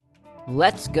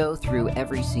Let's go through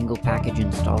every single package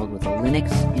installed with a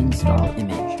Linux install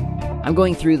image. I'm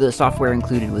going through the software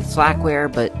included with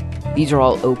Slackware, but these are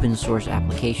all open source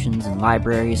applications and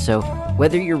libraries, so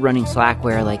whether you're running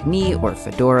Slackware like me, or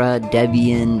Fedora,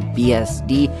 Debian,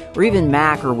 BSD, or even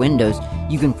Mac or Windows,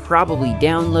 you can probably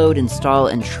download, install,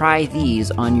 and try these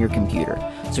on your computer.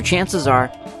 So chances are,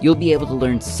 you'll be able to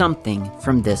learn something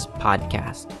from this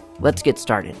podcast. Let's get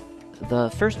started.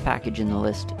 The first package in the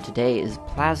list today is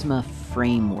Plasma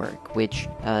Framework, which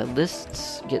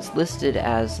gets listed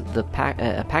as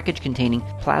a package containing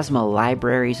Plasma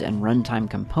libraries and runtime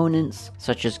components,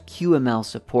 such as QML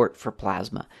support for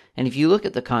Plasma. And if you look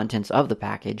at the contents of the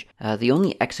package, the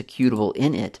only executable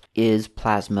in it is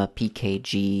Plasma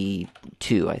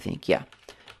PKG2, I think, yeah.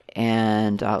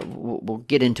 And we'll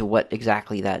get into what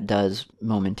exactly that does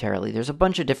momentarily. There's a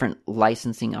bunch of different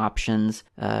licensing options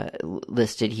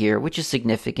listed here, which is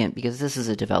significant because this is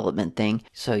a development thing.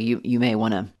 So you may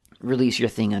want to release your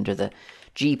thing under the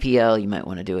GPL, you might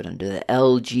want to do it under the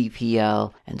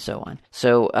LGPL, and so on.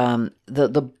 So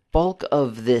the bulk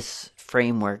of this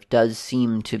framework does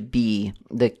seem to be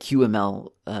the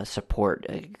QML support.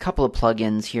 A couple of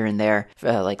plugins here and there,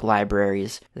 like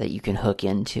libraries that you can hook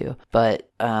into. But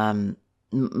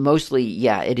mostly,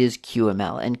 yeah, it is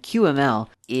QML. And QML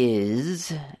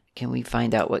is... Can we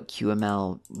find out what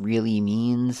QML really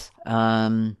means?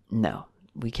 No.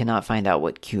 We cannot find out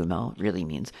what QML really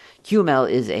means. QML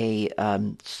is a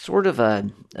sort of a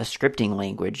scripting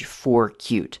language for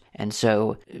Qt. And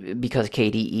so, because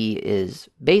KDE is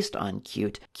based on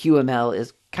Qt, QML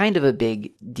is kind of a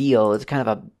big deal. It's kind of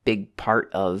a big part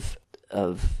of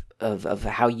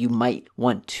how you might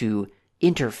want to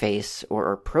interface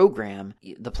or program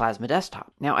the Plasma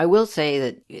desktop. Now, I will say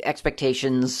that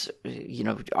expectations,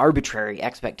 arbitrary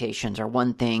expectations are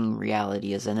one thing,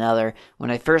 reality is another. When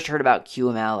I first heard about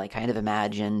QML, I kind of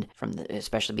imagined,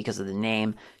 especially because of the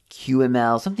name,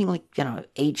 QML, something like,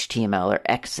 HTML or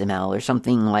XML or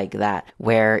something like that,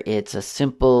 where it's a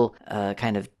simple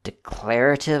kind of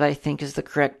declarative, I think is the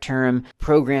correct term,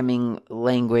 programming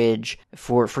language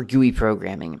for GUI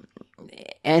programming.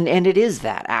 And it is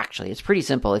that, actually. It's pretty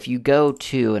simple. If you go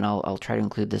to, and I'll try to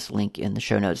include this link in the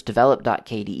show notes,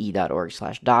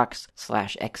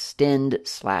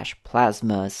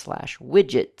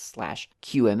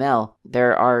 develop.kde.org/docs/extend/plasma/widget/QML,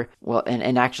 there are,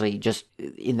 and actually just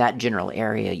in that general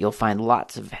area, you'll find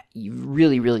lots of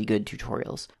really, really good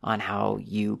tutorials on how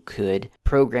you could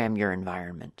program your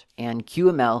environment. And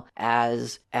QML,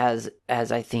 as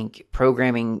I think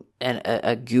programming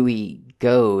a GUI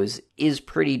goes, is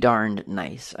pretty darned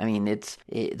nice. I mean,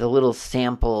 the little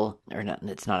sample, or not,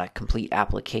 it's not a complete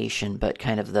application, but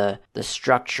kind of the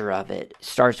structure of it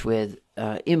starts with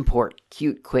import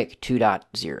Qt Quick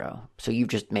 2.0. So you've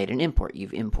just made an import.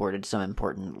 You've imported some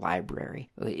important library.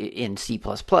 In C++,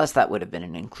 that would have been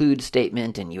an include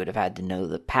statement, and you would have had to know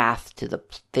the path to the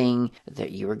thing that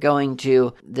you were going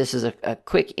to. This is a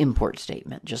quick import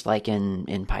statement, just like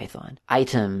in Python.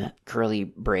 Item, curly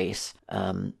brace,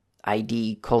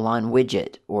 ID :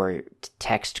 widget, or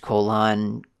text :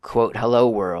 quote hello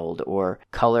world, or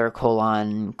color :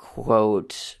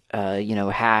 quote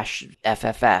hash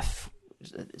FFF,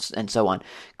 and so on,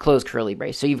 close curly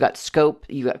brace. So you've got scope,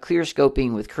 you've got clear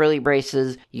scoping with curly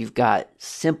braces, you've got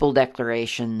simple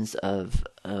declarations of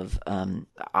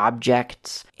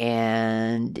objects,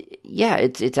 and yeah,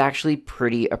 it's actually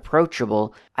pretty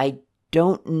approachable. I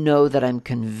don't know that I'm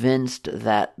convinced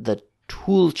that the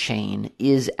tool chain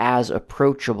is as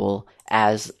approachable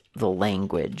as the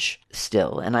language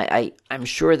still. And I'm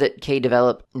sure that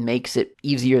Kdevelop makes it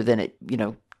easier than it,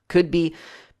 could be.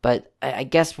 But I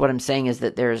guess what I'm saying is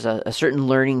that there's a certain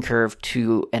learning curve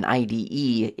to an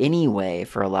IDE anyway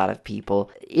for a lot of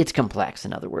people. It's complex,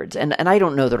 in other words. And I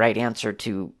don't know the right answer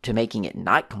to making it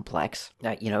not complex.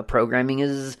 Programming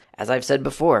is, as I've said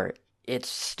before, it's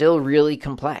still really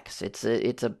complex. It's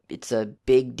a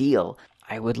big deal.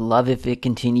 I would love if it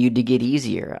continued to get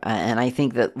easier. And I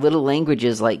think that little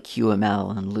languages like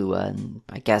QML and Lua, and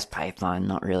I guess Python,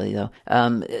 not really though,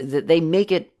 they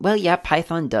make it, well, yeah,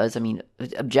 Python does. I mean,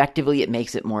 objectively, it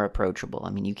makes it more approachable. I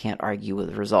mean, you can't argue with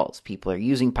the results. People are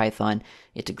using Python.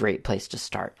 It's a great place to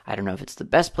start. I don't know if it's the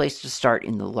best place to start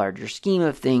in the larger scheme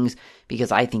of things,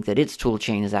 because I think that its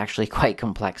toolchain is actually quite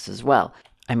complex as well.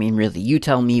 I mean, really, you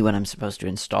tell me when I'm supposed to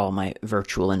install my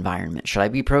virtual environment. Should I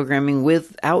be programming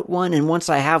without one? And once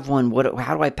I have one,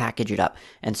 how do I package it up?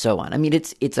 And so on. I mean,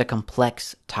 it's a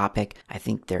complex topic. I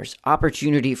think there's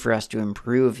opportunity for us to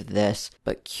improve this,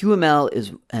 but QML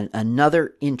is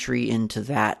another entry into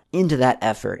that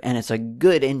effort, and it's a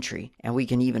good entry, and we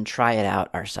can even try it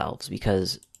out ourselves,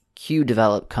 because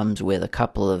QDevelop comes with a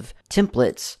couple of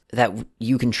templates that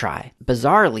you can try.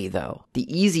 Bizarrely, though, the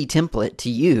easy template to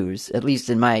use, at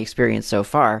least in my experience so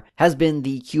far, has been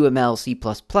the QML C++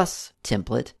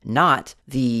 template, not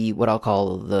the what I'll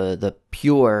call the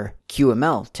pure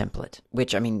QML template,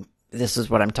 which, I mean, this is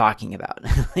what I'm talking about.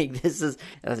 Like, this is,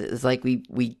 it's like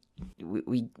we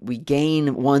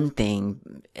gain one thing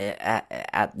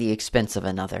at the expense of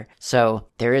another. So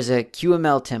there is a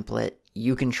QML template.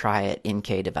 You can try it in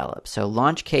KDevelop. So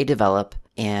launch KDevelop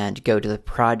and go to the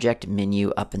project menu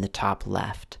up in the top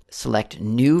left. Select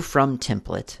New from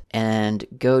Template and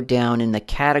go down in the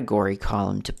category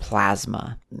column to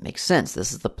Plasma. It makes sense.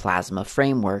 This is the Plasma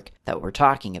framework that we're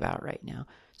talking about right now.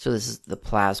 So this is the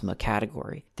Plasma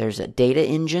category. There's a data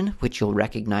engine, which you'll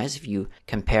recognize if you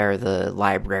compare the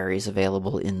libraries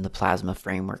available in the Plasma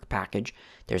framework package.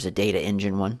 There's a data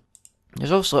engine one.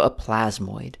 There's also a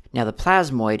Plasmoid. Now the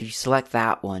Plasmoid, if you select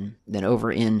that one, then over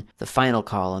in the final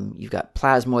column, you've got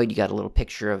Plasmoid, you got a little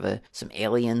picture of some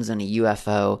aliens and a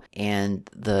UFO, and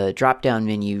the drop-down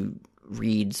menu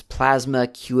reads Plasma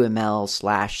QML /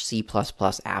 C++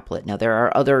 applet. Now there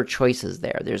are other choices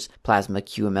there. There's Plasma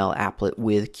QML applet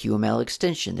with QML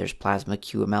extension. There's Plasma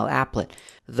QML applet.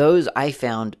 Those I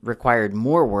found required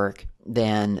more work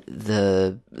than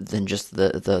just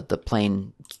the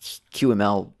plain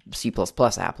QML C++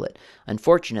 applet.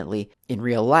 Unfortunately, in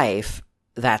real life,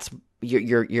 that's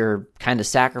you're kind of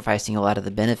sacrificing a lot of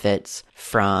the benefits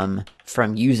from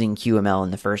using QML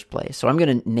in the first place. So I'm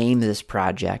going to name this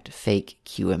project Fake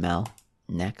QML.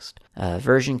 Next.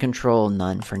 Version control,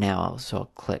 none for now. So I'll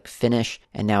click finish,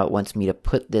 and now it wants me to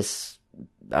put this.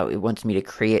 It wants me to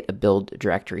create a build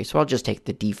directory. So I'll just take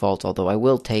the default, although I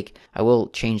will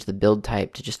change the build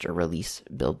type to just a release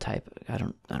build type. I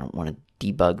don't want to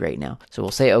debug right now. So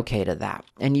we'll say okay to that.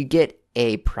 And you get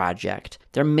a project.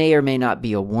 There may or may not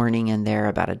be a warning in there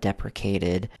about a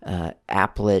deprecated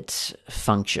applet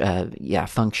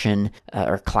function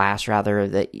or class rather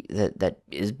that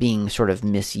is being sort of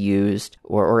misused,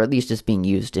 or at least is being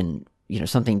used in,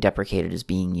 something deprecated is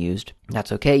being used.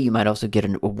 That's okay. You might also get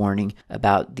a warning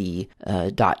about the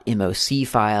 .moc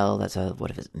file. That's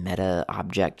meta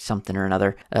object something or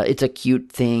another. It's a cute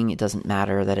thing. It doesn't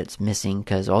matter that it's missing,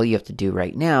 because all you have to do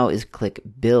right now is click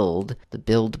build, the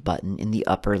build button in the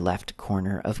upper left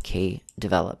corner of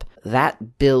KDevelop.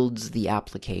 That builds the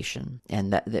application,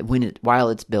 and that while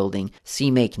it's building,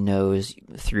 CMake knows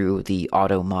through the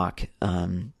AutoMock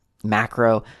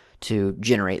macro to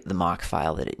generate the mock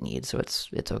file that it needs. So it's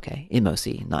okay.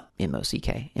 MOC, not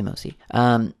MOCK, MOC.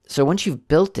 So once you've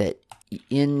built it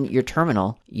in your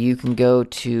terminal, you can go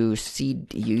to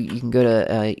you can go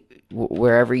to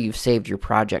wherever you've saved your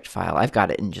project file. I've got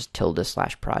it in just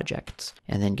 ~projects,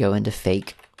 and then go into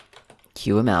Fake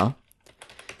QML,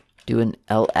 do an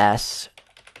ls,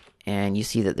 and you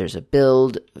see that there's a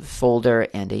build folder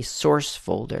and a source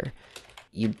folder.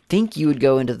 You'd think you would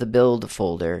go into the build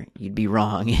folder. You'd be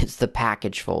wrong. It's the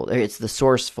package folder. It's the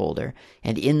source folder.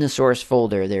 And in the source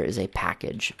folder, there is a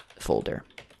package folder.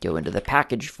 Go into the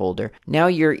package folder. Now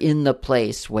you're in the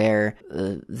place where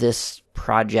this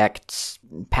project's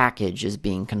package is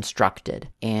being constructed.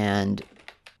 And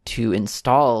to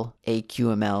install a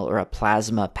QML or a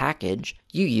Plasma package,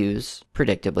 you use,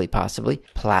 predictably possibly,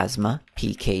 Plasma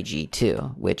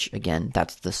PKG2, which, again,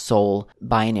 that's the sole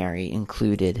binary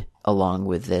included along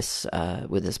with this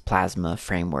Plasma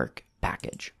framework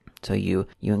package. So you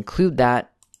include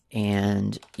that,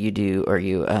 and you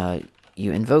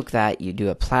invoke that. You do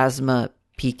a Plasma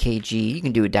PKG. You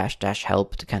can do a --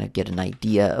 help to kind of get an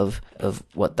idea of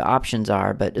what the options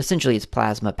are, but essentially it's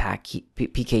Plasma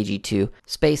PKG2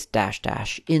 space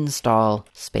 -- install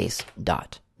space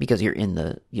dot, because you're in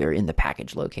the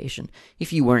package location.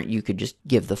 If you weren't, you could just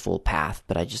give the full path,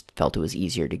 but I just felt it was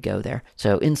easier to go there.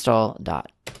 So install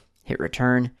dot, hit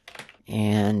return,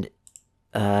 and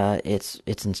it's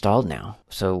installed now.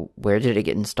 So where did it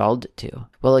get installed to?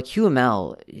 Well, a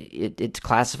QML, it's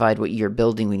classified what you're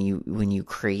building when you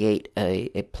create a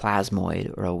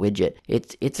Plasmoid or a widget.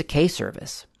 It's a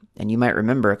K-service. And you might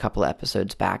remember a couple of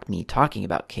episodes back me talking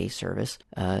about K-service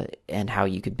and how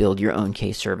you could build your own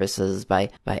K-services by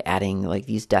adding like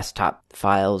these desktop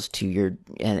files to your,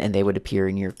 and they would appear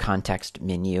in your context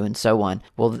menu and so on.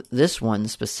 Well, this one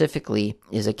specifically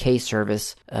is a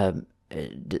K-service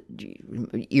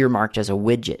earmarked as a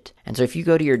widget. And so if you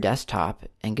go to your desktop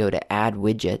and go to add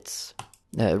widgets,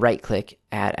 right click,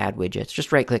 add widgets,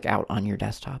 just right click out on your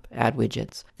desktop, add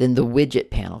widgets, then the widget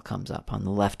panel comes up on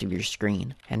the left of your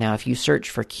screen. And now if you search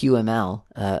for QML,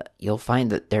 you'll find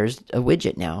that there's a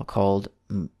widget now called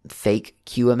Fake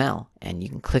QML, and you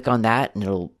can click on that and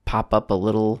it'll pop up a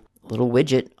little little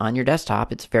widget on your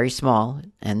desktop. It's very small,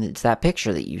 and it's that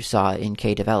picture that you saw in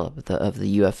KDevelop of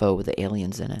the UFO with the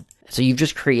aliens in it. So you've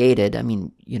just created,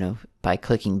 by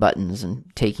clicking buttons and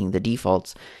taking the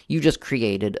defaults, you just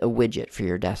created a widget for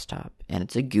your desktop. And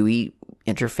it's a GUI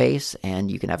interface, and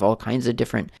you can have all kinds of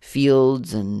different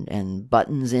fields and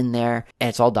buttons in there. And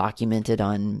it's all documented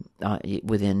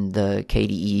within the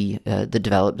KDE, the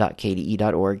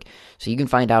develop.kde.org. So you can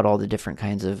find out all the different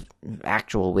kinds of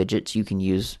actual widgets you can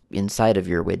use inside of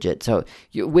your widget. So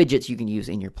widgets you can use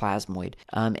in your Plasmoid.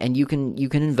 And you can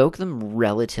invoke them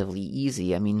relatively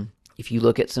easy. If you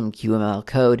look at some QML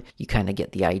code, you kind of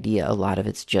get the idea. A lot of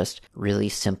it's just really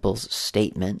simple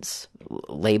statements,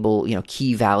 label,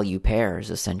 key value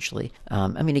pairs, essentially.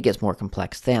 It gets more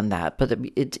complex than that, but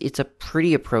it's a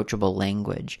pretty approachable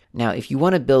language. Now, if you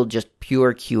want to build just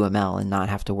pure QML and not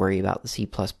have to worry about the C++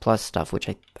 stuff, which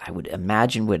I would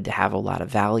imagine would have a lot of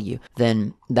value,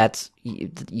 then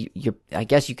I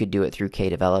guess you could do it through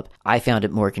KDevelop. I found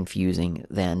it more confusing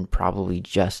than probably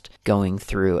just going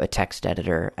through a text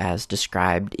editor as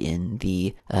described in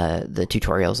the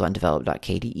tutorials on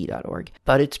develop.kde.org.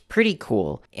 But it's pretty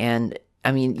cool. And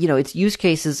its use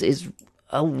cases is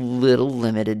a little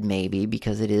limited maybe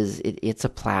because it's a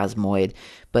Plasmoid,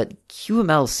 but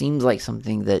QML seems like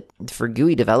something that for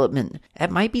GUI development,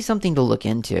 it might be something to look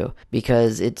into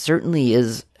because it certainly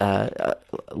is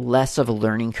less of a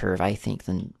learning curve, I think,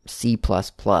 than C++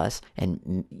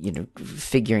 and,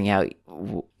 figuring out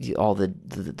all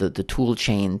the tool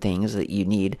chain things that you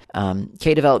need.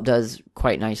 KDevelop does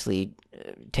quite nicely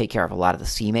take care of a lot of the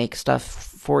CMake stuff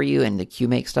for you and the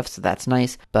QMake stuff, so that's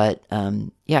nice. But I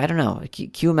don't know.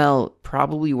 QML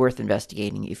probably worth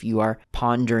investigating if you are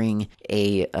pondering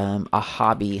a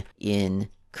hobby in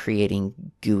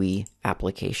creating GUI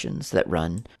applications that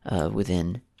run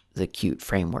within the Qt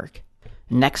framework.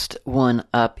 Next one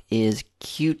up is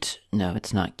Qt. No,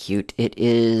 it's not Qt. It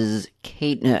is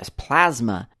it's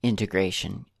Plasma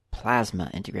integration. Plasma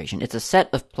integration. It's a set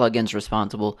of plugins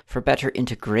responsible for better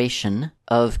integration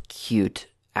of Qt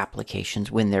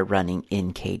applications when they're running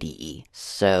in KDE.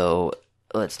 So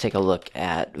let's take a look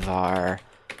at var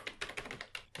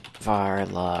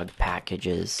log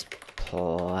packages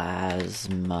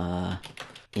Plasma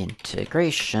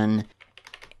integration.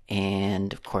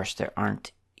 And of course there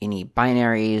aren't any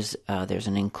binaries. There's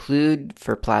an include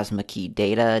for Plasma key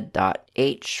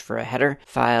data.h for a header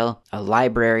file, a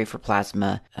library for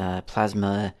Plasma,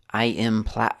 Plasma IM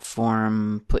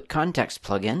platform put context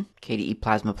plugin, KDE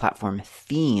Plasma platform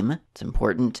theme, it's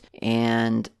important,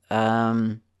 and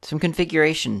some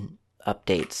configuration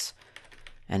updates,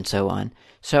 and so on.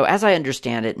 So as I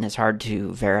understand it, and it's hard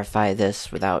to verify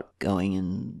this without going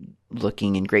and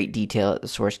looking in great detail at the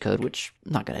source code, which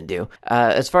I'm not going to do.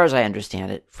 As far as I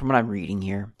understand it, from what I'm reading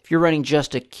here, if you're running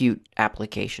just a Qt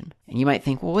application, and you might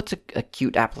think, well, what's a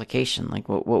Qt application? Like,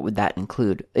 what would that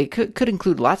include? It could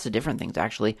include lots of different things,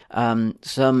 actually.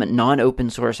 Some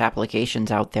non-open source applications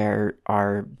out there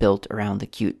are built around the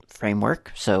Qt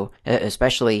framework. So,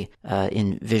 especially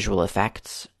in visual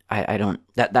effects,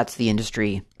 that's the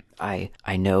industry I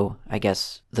know, I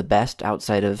guess, the best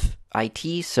outside of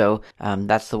IT, so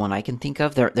that's the one I can think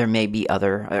of. There may be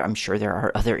I'm sure there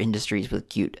are other industries with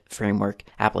Qt framework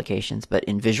applications, but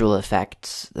in visual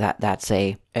effects,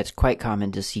 it's quite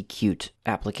common to see Qt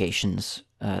applications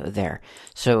there.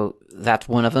 So that's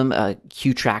one of them.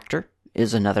 Qtractor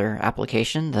is another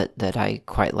application that I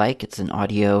quite like. It's an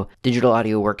digital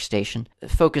audio workstation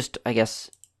focused, I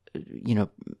guess,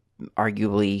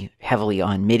 arguably heavily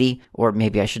on MIDI, or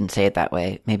maybe I shouldn't say it that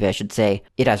way. Maybe I should say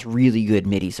it has really good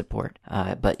MIDI support,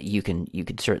 but you can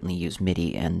certainly use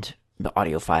MIDI and the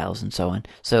audio files and so on.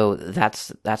 So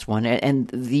that's one. And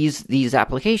these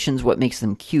applications, what makes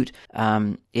them cute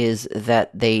is that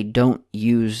they don't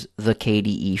use the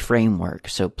KDE framework.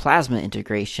 So Plasma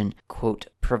integration, quote,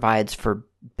 provides for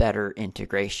better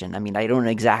integration. I don't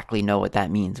exactly know what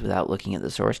that means without looking at the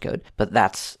source code, but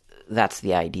that's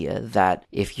the idea, that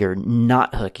if you're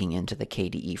not hooking into the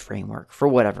KDE framework for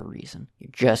whatever reason, you're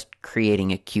just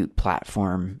creating a Qt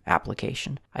platform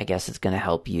application, I guess it's going to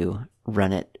help you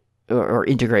run it or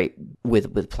integrate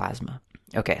with Plasma.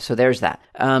 Okay, so there's that.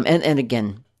 And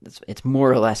again, it's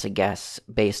more or less a guess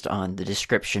based on the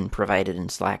description provided in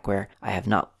Slackware. I have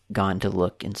not gone to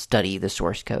look and study the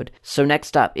source code. So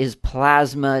next up is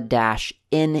Plasma-NM.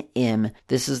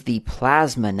 This is the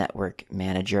Plasma Network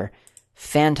Manager.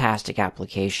 Fantastic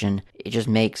application. It just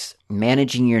makes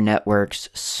managing your networks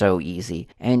so easy.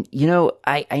 And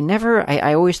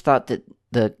I always thought that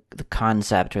the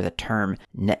concept or the term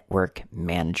network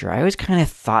manager. I always kind of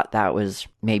thought that was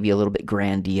maybe a little bit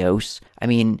grandiose. I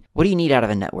mean, what do you need out of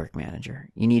a network manager?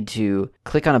 You need to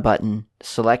click on a button,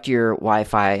 select your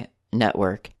Wi-Fi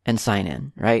network, and sign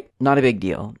in, right? Not a big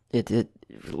deal.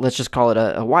 Let's just call it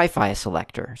a Wi-Fi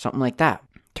selector, something like that.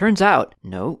 Turns out,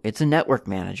 no, it's a network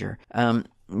manager.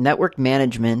 Network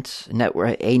management,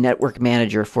 a network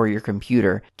manager for your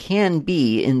computer can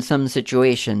be, in some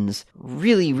situations,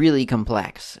 really, really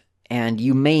complex. And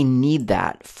you may need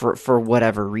that for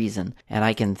whatever reason. And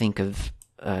I can think of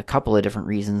a couple of different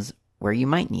reasons where you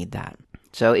might need that.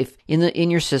 So if in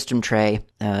your system tray,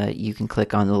 you can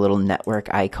click on the little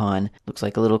network icon. Looks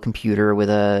like a little computer with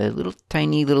a little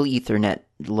tiny little Ethernet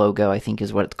logo, I think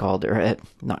is what it's called, or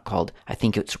not called. I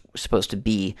think it's supposed to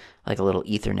be like a little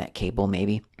Ethernet cable,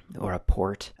 maybe, or a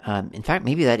port. In fact,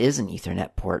 maybe that is an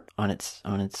Ethernet port on its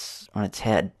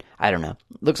head. I don't know.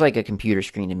 Looks like a computer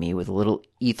screen to me with a little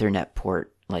Ethernet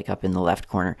port like up in the left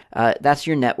corner. That's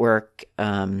your network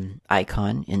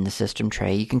icon in the system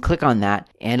tray. You can click on that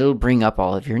and it'll bring up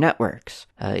all of your networks,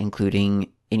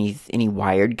 including any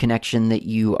wired connection that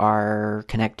you are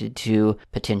connected to,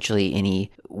 potentially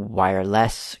any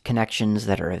wireless connections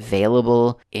that are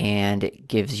available, and it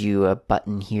gives you a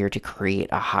button here to create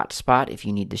a hotspot if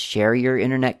you need to share your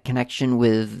internet connection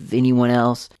with anyone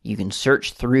else. You can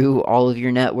search through all of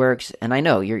your networks, and I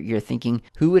know you're thinking,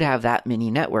 who would have that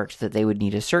many networks that they would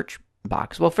need a search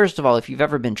box? Well, first of all, if you've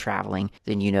ever been traveling,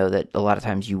 then you know that a lot of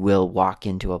times you will walk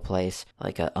into a place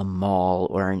like a mall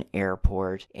or an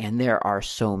airport, and there are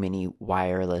so many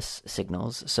wireless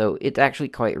signals. So it's actually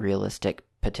quite realistic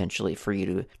potentially for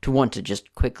you to want to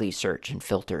just quickly search and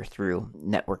filter through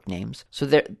network names. So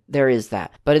there is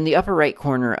that. But in the upper right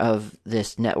corner of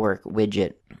this network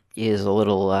widget is a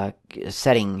little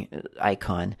setting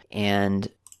icon, and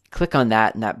click on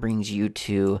that, and that brings you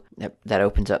to, that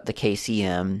opens up the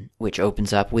KCM, which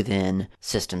opens up within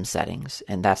System Settings,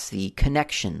 and that's the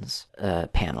Connections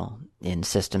panel in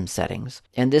System Settings.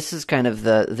 And this is kind of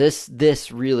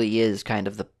this really is kind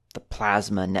of the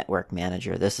Plasma Network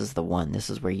Manager. This is the one. This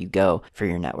is where you go for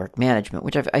your network management,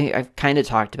 which I've kind of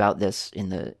talked about this in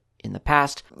the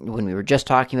past when we were just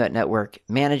talking about network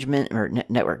management or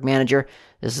network manager.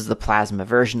 This is the Plasma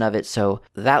version of it. So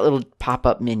that little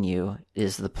pop-up menu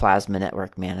is the Plasma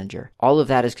Network Manager. All of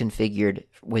that is configured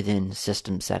within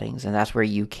System Settings, and that's where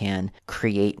you can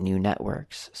create new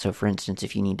networks. So for instance,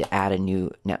 if you need to add a new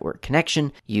network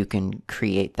connection, you can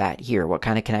create that here. What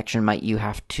kind of connection might you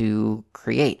have to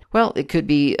create? Well, it could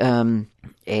be the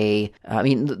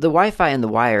Wi-Fi and the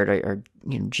wired are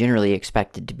generally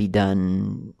expected to be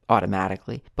done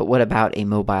automatically. But what about a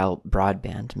mobile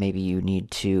broadband? Maybe you need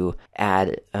to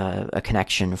add a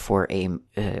connection for a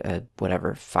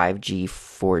whatever 5G,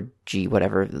 4G,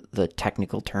 whatever the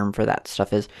technical term for that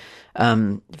stuff is.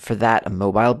 For that, a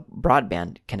mobile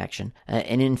broadband connection,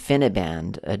 an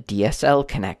InfiniBand, a DSL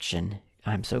connection.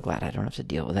 I'm so glad I don't have to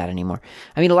deal with that anymore.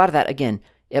 I mean, a lot of that, again,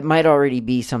 it might already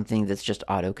be something that's just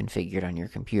auto-configured on your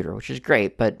computer, which is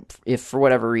great, but if for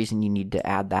whatever reason you need to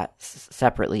add that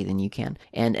separately, then you can.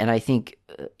 And I think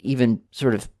even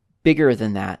sort of bigger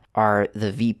than that are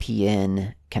the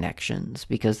VPN connections,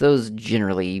 because those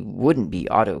generally wouldn't be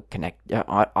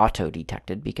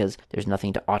auto-detected because there's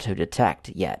nothing to auto-detect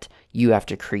yet. You have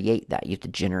to create that. You have to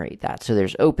generate that. So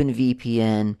there's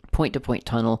OpenVPN, point-to-point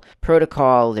tunnel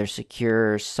protocol, there's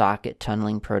secure socket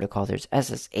tunneling protocol, there's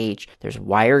SSH, there's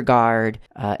WireGuard,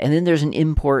 and then there's an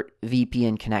import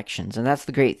VPN connections. And that's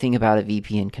the great thing about a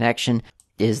VPN connection,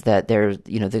 is that there's,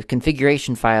 the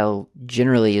configuration file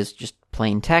generally is just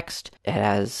plain text. It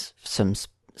has some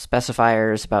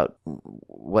specifiers about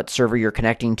what server you're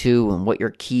connecting to and what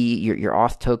your key, your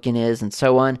auth token is, and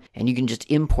so on. And you can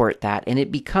just import that, and it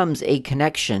becomes a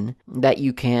connection that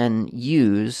you can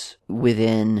use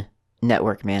within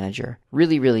Network Manager.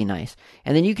 Really, really nice.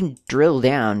 And then you can drill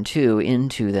down too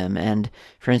into them. And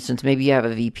for instance, maybe you have a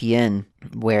VPN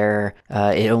where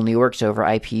it only works over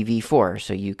IPv4,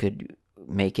 so you could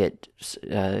make it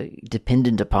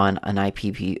dependent upon an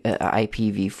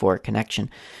IPv4 connection.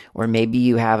 Or maybe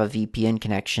you have a VPN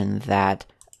connection that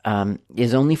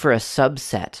is only for a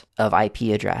subset of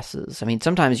IP addresses. I mean,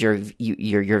 sometimes your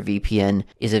VPN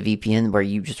is a VPN where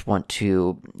you just want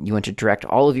to direct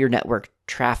all of your network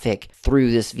traffic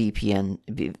through this VPN,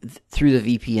 through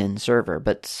the VPN server.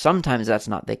 But sometimes that's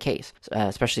not the case,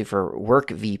 especially for work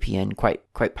VPN.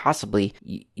 Quite possibly,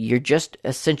 you're just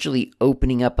essentially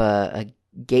opening up a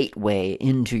gateway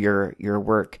into your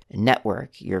work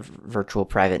network, your virtual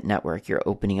private network. You're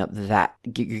opening up that,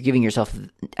 you're giving yourself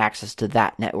access to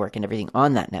that network and everything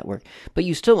on that network, but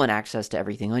you still want access to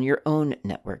everything on your own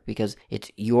network because it's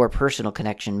your personal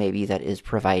connection maybe that is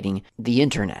providing the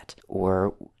internet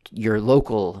or your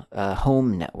local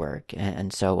home network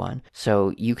and so on.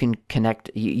 So you can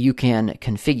you can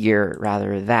configure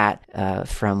rather that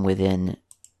from within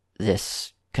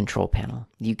this control panel.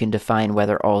 You can define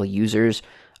whether all users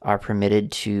are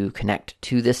permitted to connect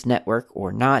to this network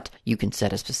or not. You can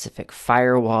set a specific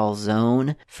firewall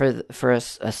zone for a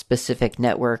specific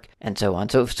network and so on.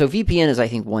 So VPN is, I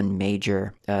think, one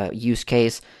major use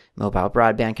case. Mobile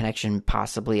broadband connection,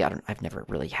 possibly. I've never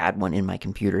really had one in my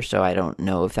computer, so I don't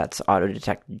know if that's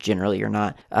auto-detect generally or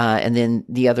not. And then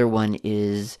the other one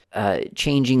is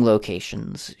changing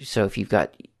locations. So if you've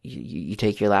got you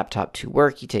take your laptop to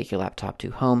work, you take your laptop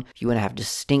to home. If you want to have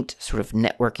distinct sort of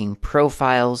networking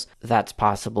profiles, that's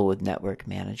possible with Network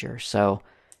Manager. So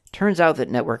turns out that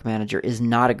Network Manager is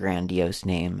not a grandiose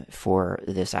name for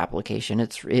this application.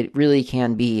 It really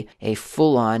can be a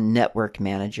full-on network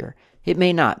manager. It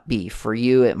may not be. For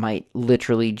you, it might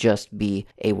literally just be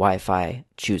a Wi-Fi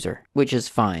chooser, which is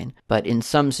fine. But in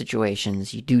some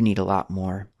situations, you do need a lot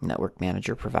more. Network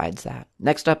Manager provides that.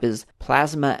 Next up is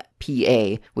Plasma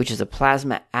PA, which is a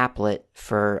Plasma applet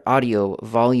for audio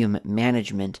volume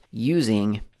management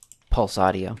using Pulse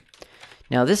Audio.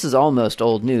 Now, this is almost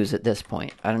old news at this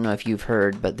point. I don't know if you've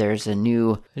heard, but there's a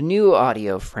new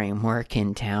audio framework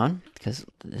in town, because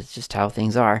it's just how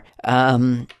things are.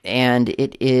 And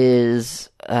it is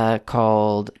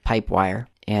called Pipewire,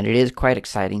 and it is quite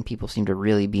exciting. People seem to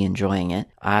really be enjoying it.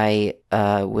 I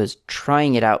was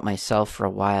trying it out myself for a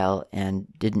while and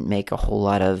didn't make a whole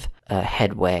lot of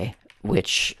headway,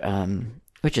 which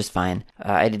is fine.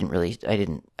 I didn't give it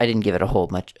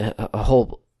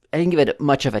I didn't give it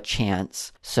much of a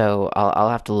chance, so I'll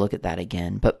have to look at that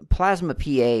again. But Plasma PA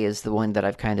is the one that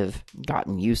I've kind of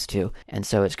gotten used to, and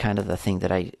so it's kind of the thing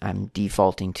that I'm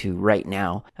defaulting to right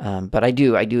now. But I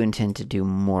do intend to do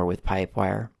more with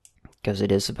Pipewire, because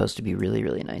it is supposed to be really,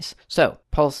 really nice. So,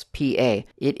 Pulse PA,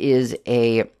 it is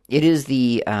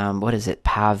the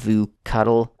Pavu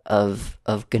Cuddle of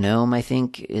GNOME, I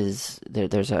think, is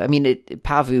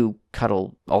Pavu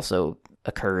Cuddle also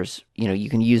occurs, you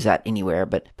can use that anywhere,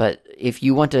 but if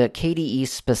you want a KDE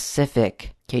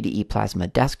Plasma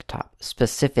Desktop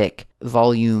specific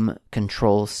volume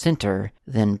control center,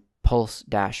 then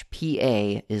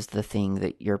Pulse-PA is the thing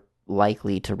that you're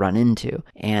likely to run into.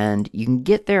 And you can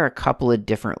get there a couple of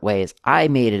different ways. I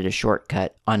made it a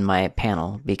shortcut on my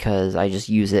panel because I just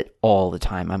use it all the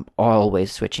time. I'm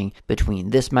always switching between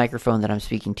this microphone that I'm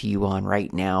speaking to you on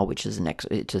right now, which is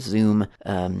it's a Zoom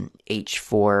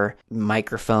H4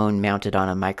 microphone mounted on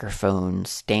a microphone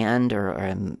stand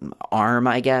or arm,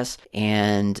 I guess.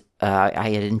 And I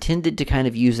had intended to kind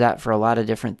of use that for a lot of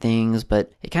different things,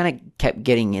 but it kind of kept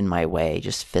getting in my way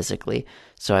just physically.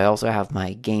 So I also have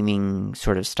my gaming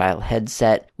sort of style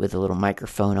headset with a little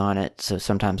microphone on it. So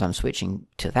sometimes I'm switching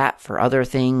to that for other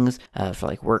things, for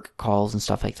like work calls and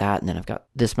stuff like that. And then I've got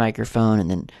this microphone, and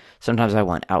then sometimes I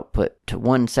want output to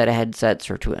one set of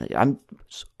headsets or to I'm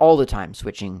all the time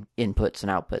switching inputs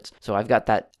and outputs. So I've got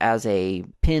that as a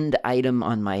pinned item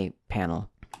on my panel.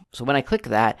 So when I click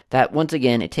that once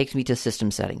again, it takes me to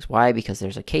system settings. Why? Because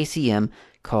there's a KCM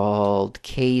called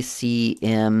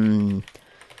KCM,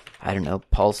 I don't know,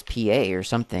 Pulse PA or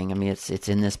something. I mean, it's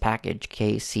in this package,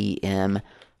 KCM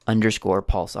 _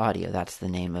 Pulse Audio. That's the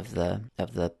name of the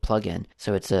plugin.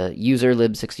 So it's a user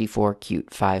lib64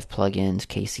 Qt 5 plugins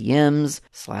KCMs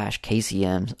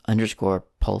 /KCMs _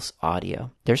 Pulse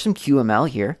Audio. There's some QML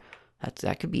here.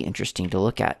 That could be interesting to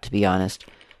look at, to be honest.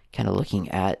 Kind of looking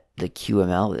at the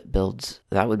QML that builds,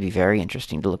 that would be very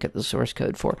interesting to look at the source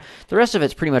code for. The rest of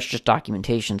it's pretty much just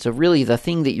documentation. So really the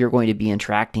thing that you're going to be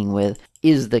interacting with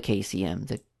is the KCM,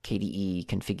 the KDE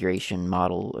configuration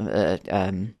model,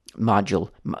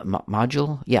 module?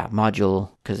 Yeah,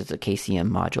 module, because it's a KCM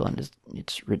module and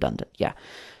it's redundant. Yeah.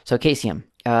 So KCM.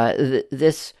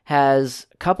 This has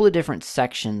a couple of different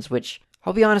sections, which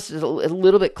I'll be honest, it's a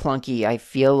little bit clunky. I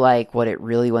feel like what it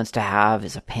really wants to have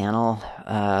is a panel,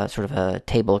 sort of a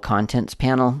table of contents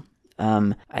panel.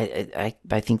 I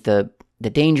think the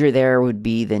danger there would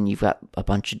be then you've got a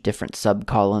bunch of different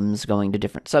subcolumns going to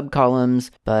different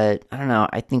subcolumns, but I don't know.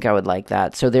 I think I would like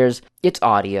that. So it's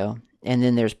audio, and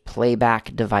then there's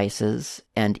playback devices,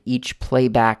 and each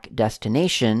playback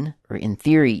destination, or in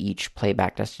theory, each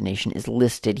playback destination is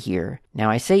listed here.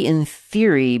 Now, I say in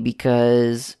theory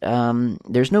because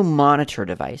there's no monitor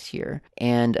device here,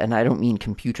 and I don't mean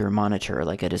computer monitor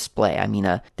like a display. I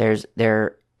mean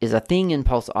there is a thing in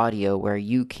Pulse Audio where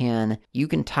you can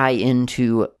tie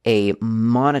into a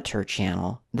monitor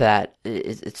channel that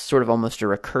it's sort of almost a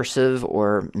recursive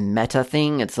or meta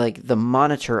thing. It's like the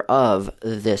monitor of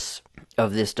this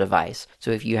device.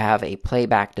 So if you have a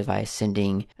playback device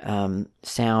sending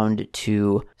sound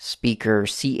to speaker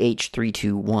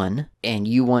CH321 and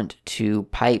you want to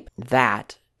pipe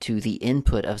that to the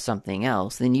input of something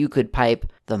else, then you could pipe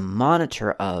the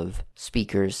monitor of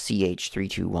speakers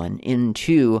CH321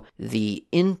 into the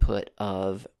input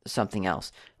of something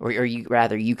else. Or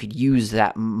you could use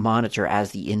that monitor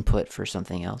as the input for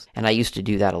something else. And I used to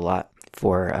do that a lot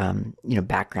for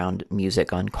background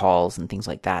music on calls and things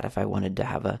like that. If I wanted to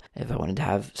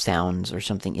have sounds or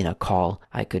something in a call,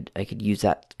 I could use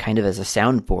that kind of as a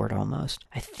soundboard almost.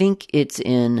 I think it's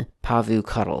in Pavu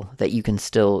Cuddle that you can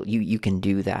still you can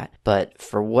do that. But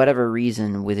for whatever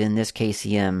reason within this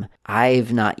KCM,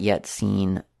 I've not yet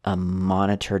seen a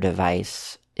monitor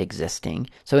device existing.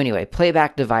 So anyway,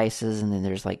 playback devices, and then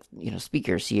there's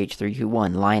speaker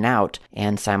CH321 line out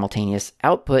and simultaneous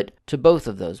output to both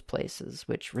of those places,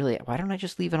 which really, why don't I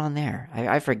just leave it on there?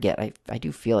 I forget. I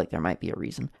do feel like there might be a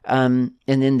reason. And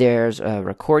then there's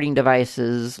recording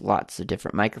devices, lots of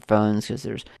different microphones, because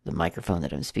there's the microphone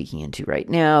that I'm speaking into right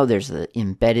now. There's the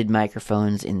embedded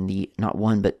microphones in the, not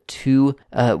one, but two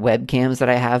webcams that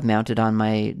I have mounted on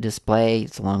my display.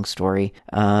 It's a long story.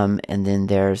 And then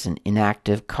there's an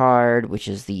inactive card, which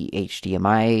is the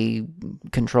HDMI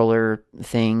controller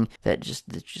thing that's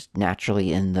just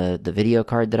naturally in the video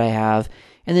card that I have.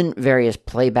 And then various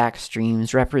playback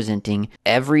streams representing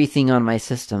everything on my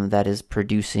system that is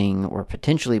producing or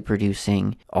potentially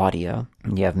producing audio.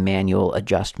 And you have manual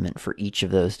adjustment for each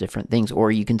of those different things,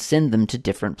 or you can send them to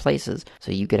different places.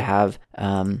 So you could have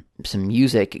some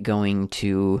music going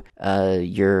to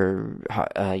your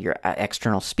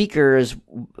external speakers,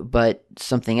 but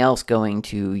something else going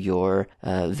to your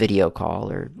video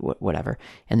call or whatever.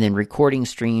 And then recording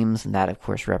streams, and that of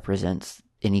course represents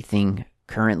anything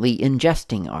currently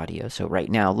ingesting audio. So right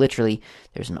now, literally,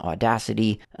 there's an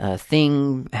Audacity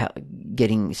thing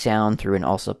getting sound through an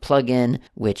ALSA plugin,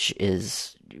 which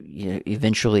is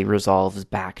eventually resolves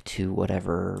back to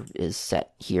whatever is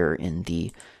set here in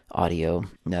the audio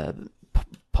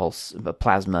Pulse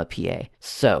Plasma PA.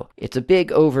 So it's a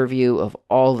big overview of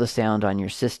all the sound on your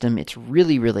system. It's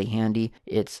really, really handy.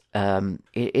 It's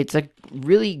a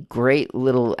really great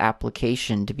little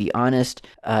application, to be honest.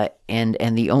 And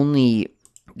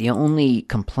the only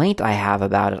complaint I have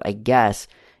about it, I guess,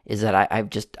 is that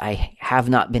I have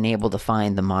not been able to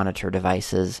find the monitor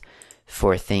devices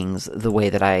for things the way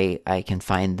that I can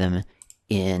find them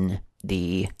in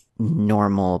the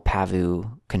normal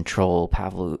Pavu Control,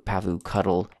 Pavu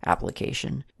Cuddle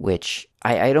application, which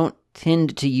I don't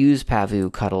tend to use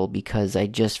Pavu Cuddle because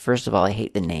first of all, I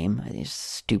hate the name. It's a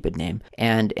stupid name.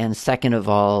 And second of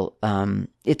all,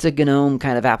 it's a GNOME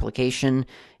kind of application.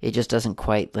 It just doesn't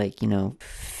quite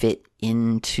fit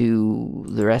into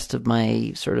the rest of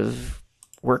my sort of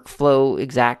workflow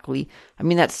exactly. I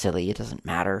mean, that's silly. It doesn't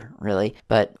matter really,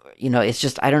 but it's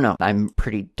just, I don't know. I'm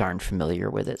pretty darn familiar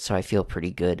with it, so I feel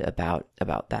pretty good about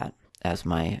that as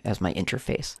my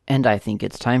interface. And I think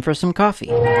it's time for some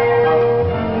coffee.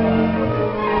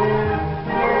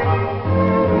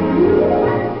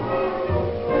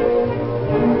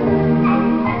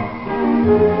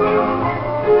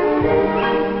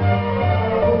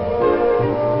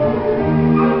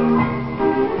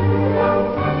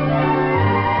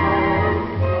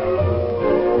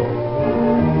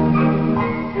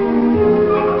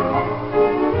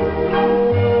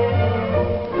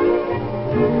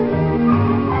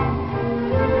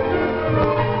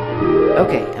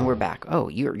 Okay, and we're back. Oh,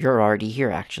 you're already here,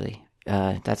 actually.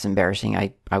 That's embarrassing.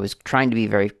 I was trying to be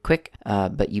very quick,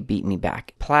 but you beat me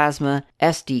back. Plasma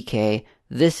SDK.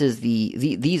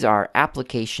 These are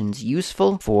applications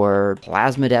useful for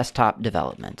Plasma desktop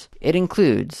development. It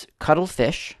includes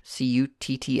Cuttlefish,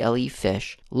 Cuttle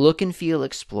Fish, Look and Feel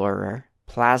Explorer,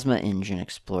 Plasma Engine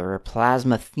Explorer,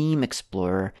 Plasma Theme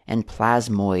Explorer, and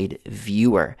Plasmoid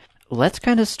Viewer. Let's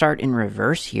kind of start in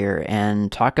reverse here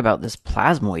and talk about this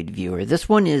Plasmoid Viewer. This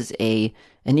one is an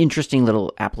interesting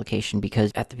little application because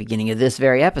at the beginning of this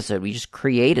very episode, we just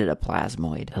created a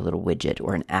Plasmoid, a little widget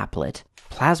or an applet.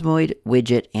 Plasmoid,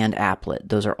 widget, and applet.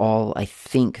 Those are all, I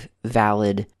think,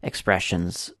 valid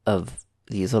expressions of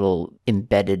these little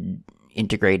embedded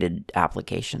integrated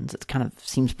applications. It kind of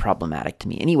seems problematic to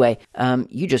me. Anyway,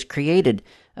 you just created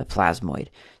a Plasmoid.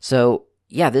 So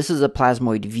yeah, this is a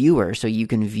Plasmoid viewer, so you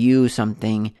can view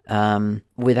something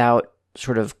without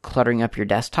sort of cluttering up your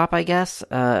desktop, I guess,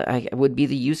 would be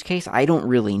the use case. I don't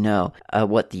really know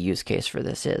what the use case for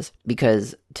this is,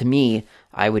 because to me,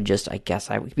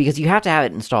 because you have to have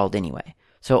it installed anyway.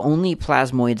 So only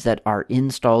Plasmoids that are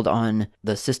installed on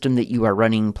the system that you are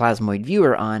running Plasmoid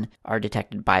Viewer on are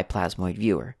detected by Plasmoid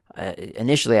Viewer.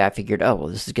 Initially, I figured, oh, well,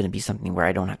 this is going to be something where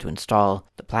I don't have to install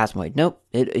the Plasmoid. Nope.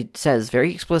 It says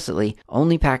very explicitly,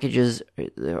 only packages,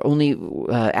 only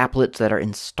applets that are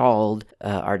installed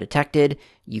are detected.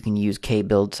 You can use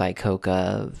kbuild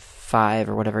Sycoca 5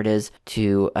 or whatever it is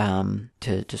to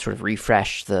sort of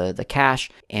refresh the cache,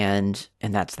 and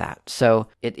that's that. So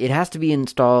it has to be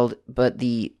installed, but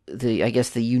the I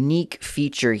guess the unique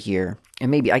feature here, and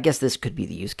maybe I guess this could be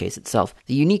the use case itself.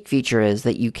 The unique feature is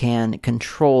that you can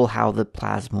control how the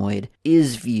Plasmoid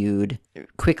is viewed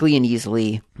quickly and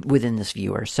easily within this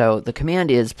viewer. So the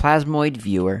command is Plasmoid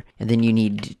Viewer, and then you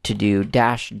need to do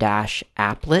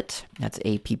 --applet. That's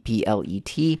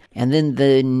APPLET, and then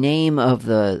the name of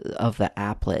the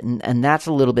applet, and that's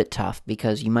a little bit tough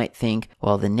because you might think,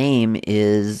 well, the name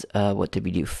is what did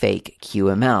we do? Fake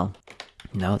QML.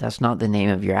 No, that's not the name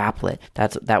of your applet.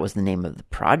 That was the name of the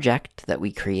project that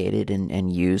we created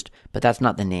and used, but that's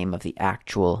not the name of the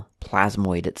actual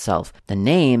Plasmoid itself. The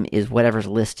name is whatever's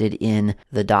listed in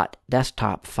the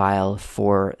 .desktop file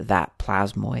for that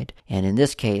Plasmoid. And in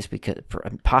this case,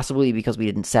 possibly because we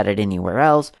didn't set it anywhere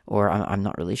else, or I'm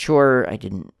not really sure, I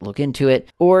didn't look into it,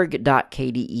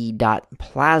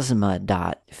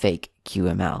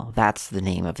 org.kde.plasma.fakeqml. That's the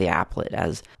name of the applet,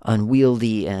 as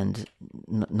unwieldy and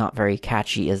not very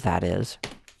catchy as that is.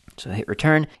 So hit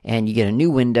return, and you get a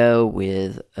new window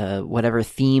with whatever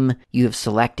theme you have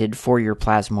selected for your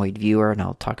Plasmoid viewer, and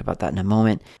I'll talk about that in a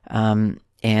moment.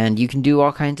 And you can do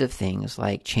all kinds of things,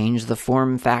 like change the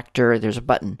form factor. There's a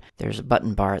button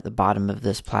bar at the bottom of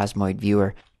this Plasmoid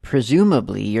viewer.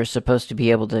 Presumably, you're supposed to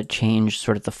be able to change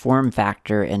sort of the form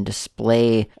factor and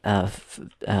display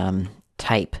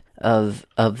type of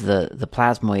the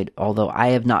Plasmoid, although I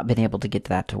have not been able to get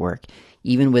that to work.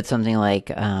 Even with something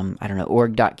like,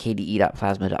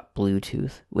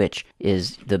 org.kde.plasma.bluetooth, which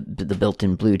is the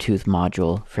built-in Bluetooth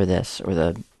module for this, or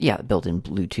the built-in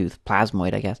Bluetooth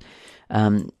Plasmoid, I guess.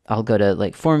 I'll go to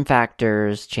like form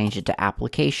factors, change it to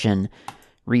application,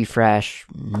 refresh,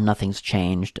 nothing's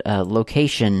changed.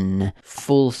 Location,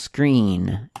 full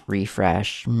screen,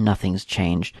 refresh, nothing's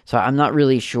changed. So I'm not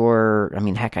really sure. I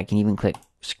mean, heck, I can even click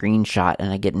screenshot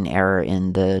and I get an error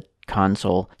in the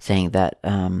console saying that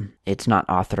it's not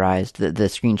authorized. The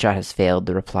screenshot has failed.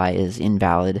 The reply is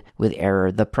invalid with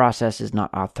error. The process is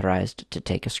not authorized to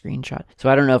take a screenshot. So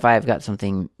I don't know if I've got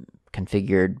something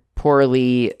configured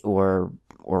poorly or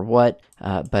what,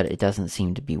 but it doesn't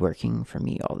seem to be working for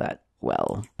me all that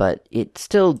well. But it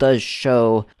still does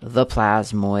show the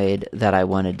Plasmoid that I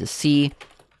wanted to see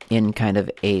in kind of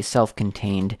a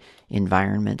self-contained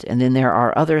environment. And then there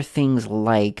are other things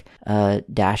like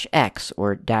 -x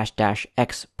or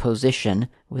 --x position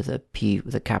with a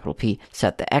capital P,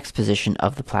 set the X position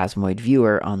of the Plasmoid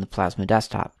viewer on the Plasma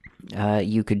desktop.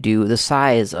 You could do the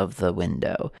size of the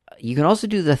window. You can also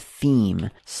do the theme.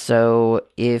 So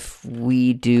if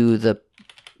we do the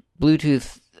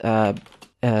Bluetooth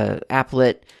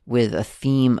applet with a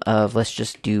theme of, let's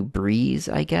just do Breeze,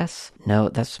 I guess.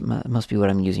 No, must be what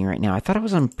I'm using right now. I thought it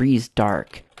was on Breeze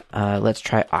Dark. Let's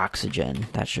try Oxygen.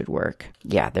 That should work.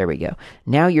 Yeah, there we go.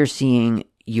 Now you're seeing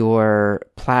your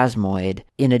Plasmoid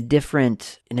in a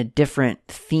different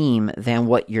theme than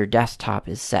what your desktop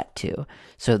is set to.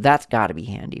 So that's got to be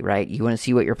handy, right? You want to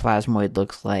see what your Plasmoid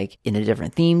looks like in a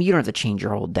different theme. You don't have to change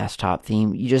your whole desktop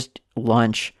theme. You just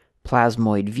launch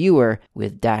Plasmoid viewer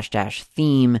with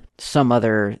 --theme, some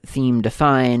other theme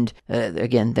defined,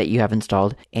 again, that you have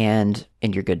installed, and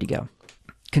you're good to go.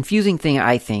 Confusing thing,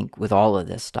 I think, with all of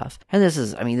this stuff, and this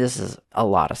is a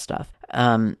lot of stuff,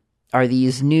 are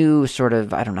these new sort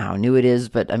of, I don't know how new it is,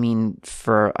 but I mean,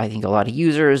 for I think a lot of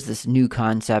users, this new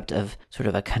concept of sort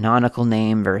of a canonical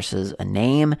name versus a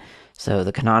name. So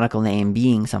the canonical name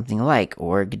being something like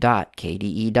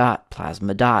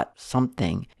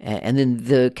org.kde.plasma.something. And then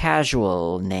the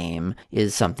casual name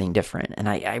is something different. And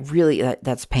I really,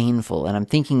 that's painful. And I'm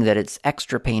thinking that it's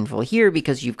extra painful here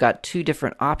because you've got two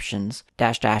different options,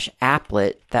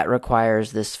 --applet that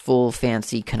requires this full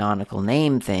fancy canonical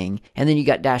name thing. And then you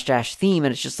got --theme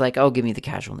and it's just like, oh, give me the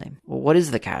casual name. Well, what is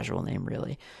the casual name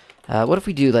really? What if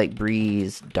we do like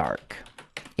Breeze Dark?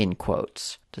 In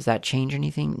quotes. Does that change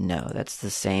anything? No, that's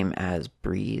the same as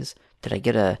Breeze. Did I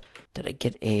get an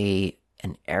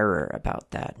error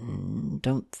about that?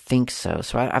 Don't think so.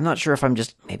 So I'm not sure if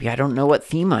maybe I don't know what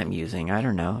theme I'm using. I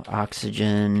don't know.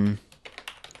 Oxygen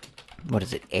what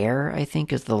is it, Air, I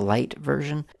think, is the light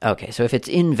version. Okay, so if it's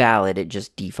invalid, it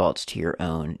just defaults to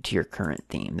your current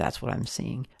theme. That's what I'm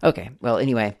seeing. Okay, well,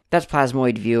 anyway, that's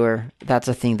Plasmoid Viewer. That's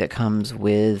a thing that comes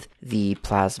with the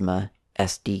Plasma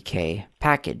SDK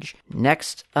package.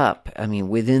 Next up,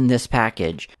 within this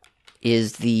package,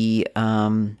 is the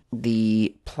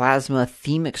Plasma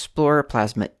Theme Explorer,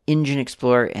 Plasma Engine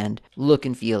Explorer, and Look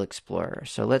and Feel Explorer.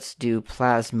 So let's do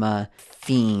Plasma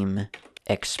Theme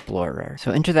Explorer.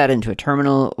 So enter that into a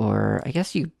terminal, or I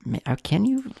guess can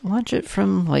you launch it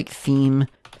from like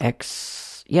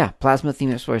Plasma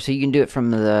Theme Explorer. So you can do it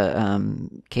from the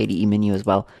KDE menu as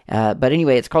well. But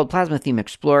anyway, it's called Plasma Theme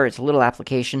Explorer. It's a little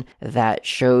application that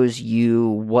shows you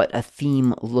what a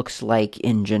theme looks like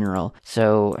in general.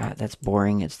 So that's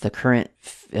boring. It's the current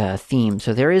theme.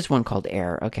 So there is one called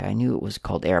Air. Okay, I knew it was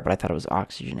called Air, but I thought it was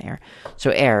Oxygen Air.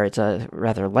 So Air, it's a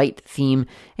rather light theme,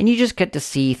 and you just get to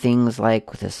see things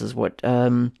like this is what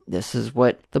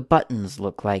the buttons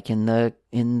look like in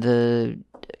the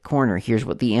corner. Here's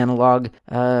what the analog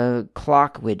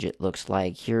clock widget looks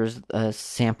like. Here's a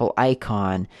sample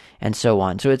icon, and so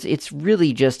on. So it's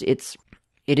really just it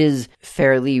is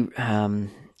fairly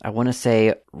I want to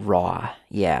say raw.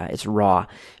 Yeah, it's raw,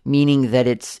 meaning that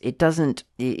it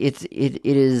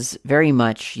is very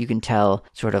much, you can tell,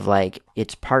 sort of like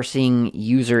it's parsing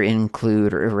user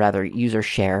include, or rather user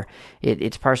share.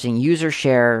 It's parsing user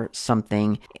share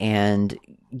something and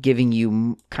giving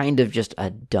you kind of just a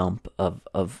dump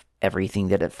of everything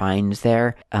that it finds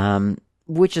there.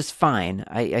 Which is fine.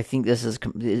 I think this is,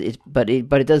 but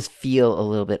it does feel a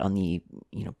little bit on the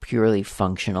purely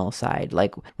functional side.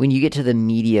 Like when you get to the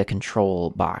media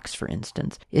control box, for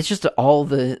instance, it's just all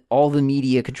the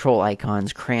media control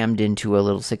icons crammed into a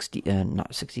little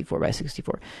 64 by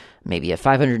 64, maybe a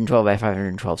 512 by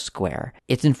 512 square.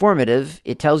 It's informative.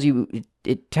 It tells you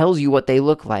what they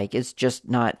look like. It's just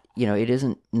not, it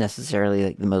isn't necessarily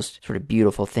like the most sort of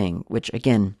beautiful thing. Which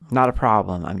again, not a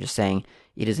problem. I'm just saying.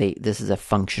 This is a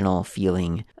functional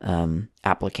feeling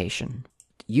application.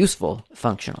 Useful,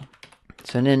 functional.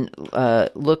 So then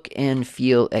Look and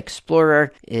Feel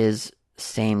Explorer is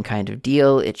same kind of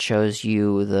deal. It shows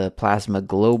you the Plasma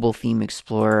Global Theme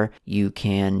Explorer. You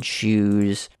can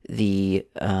choose the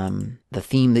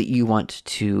theme that you want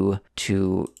to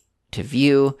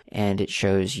view, and it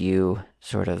shows you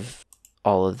sort of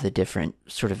all of the different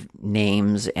sort of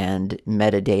names and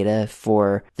metadata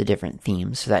for the different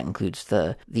themes. So that includes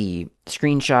the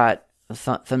screenshot,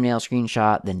 thumbnail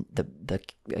screenshot, then the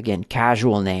again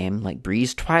casual name like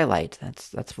Breeze Twilight.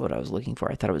 That's what I was looking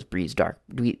for. I thought it was Breeze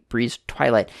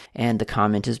Twilight, and the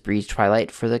comment is Breeze Twilight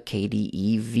for the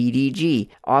KDE VDG.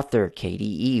 Author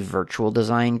KDE Virtual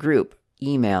Design Group.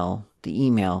 The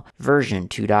email version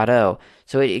 2.0.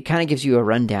 So it kind of gives you a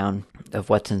rundown of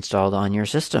what's installed on your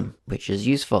system, which is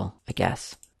useful, I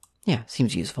guess. Yeah,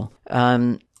 seems useful.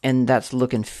 And that's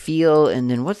Look and Feel. And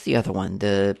then what's the other one?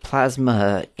 The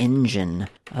Plasma Engine,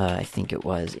 I think it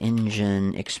was.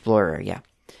 Engine Explorer, yeah.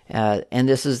 And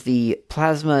this is the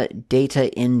Plasma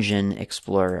Data Engine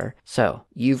Explorer. So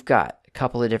you've got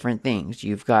couple of different things.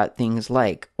 You've got things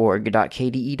like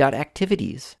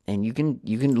org.kde.activities, and you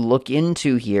can look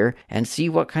into here and see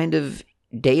what kind of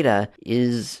data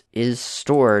is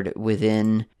stored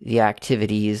within the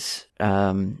activities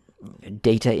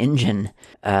data engine.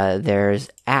 There's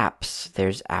apps,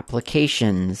 there's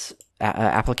applications,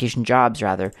 application jobs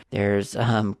rather. There's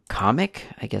comic.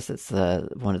 I guess it's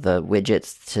one of the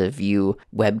widgets to view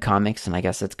web comics, and I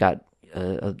guess it's got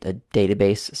a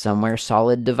database somewhere.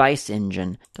 Solid Device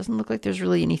Engine. Doesn't look like there's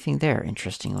really anything there,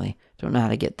 interestingly. Don't know how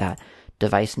to get that.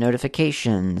 Device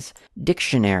Notifications.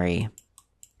 Dictionary.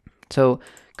 So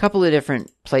a couple of different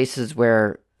places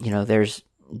where, there's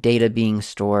data being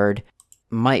stored.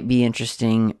 Might be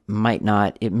interesting, might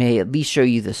not. It may at least show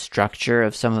you the structure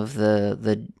of some of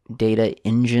the data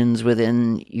engines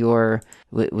within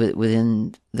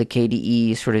within the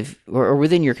KDE sort of, or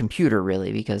within your computer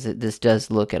really, because this does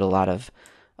look at a lot of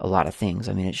things.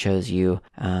 I mean, it shows you,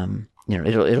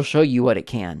 it'll show you what it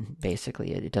can.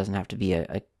 Basically, it doesn't have to be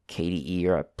a KDE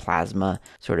or a Plasma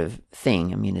sort of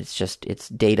thing. I mean, it's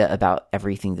data about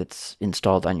everything that's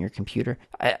installed on your computer.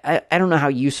 I don't know how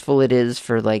useful it is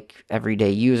for like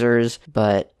everyday users,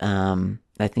 but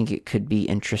I think it could be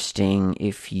interesting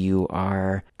if you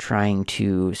are trying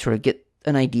to sort of get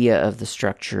an idea of the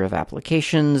structure of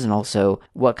applications and also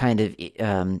what kind of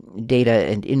data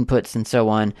and inputs and so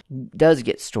on does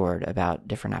get stored about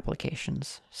different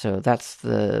applications. So that's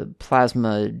the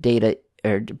Plasma Data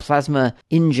or Plasma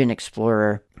Engine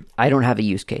Explorer. I don't have a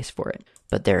use case for it,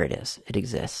 but there it is. It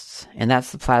exists. And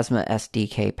that's the Plasma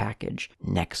SDK package.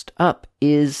 Next up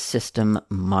is System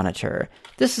Monitor.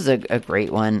 This is a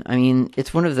great one. I mean,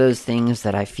 it's one of those things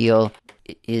that I feel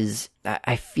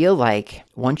like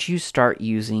once you start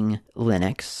using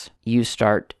Linux, you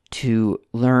start to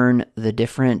learn the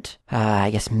different,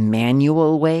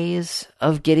 manual ways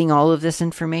of getting all of this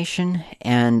information.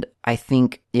 And I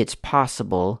think it's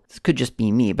possible, this could just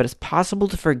be me, but it's possible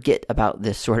to forget about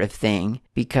this sort of thing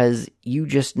because you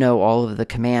just know all of the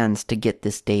commands to get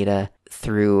this data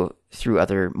through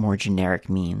other more generic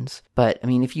means. But I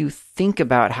mean, if you think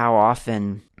about how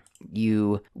often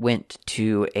you went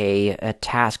to a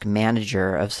task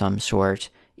manager of some sort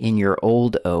in your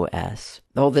old OS.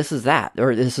 Oh, this is that,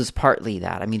 or this is partly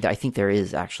that. I mean, I think there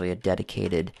is actually a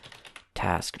dedicated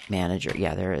task manager.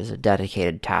 Yeah, there is a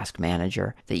dedicated task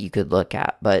manager that you could look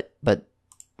at, but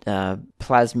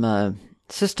Plasma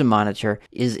System Monitor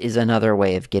is another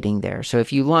way of getting there. So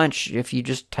if you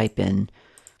just type in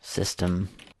system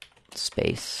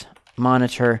space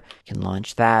monitor, you can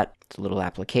launch that. It's a little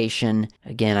application.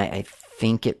 Again, I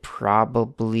think it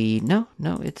probably, no,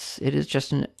 it is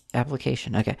just an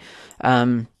application. Okay.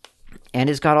 And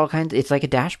it's got all kinds, it's like a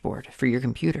dashboard for your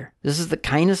computer. This is the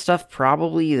kind of stuff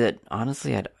probably that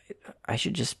honestly I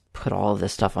should just put all of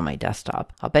this stuff on my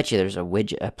desktop. I'll bet you there's a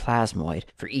widget, a Plasmoid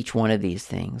for each one of these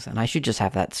things, and I should just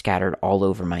have that scattered all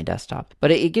over my desktop.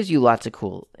 But it gives you lots of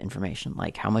cool information,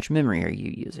 like how much memory are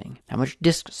you using? How much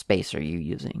disk space are you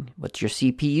using? What's your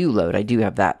CPU load? I do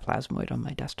have that Plasmoid on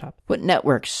my desktop. What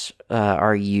networks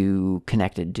are you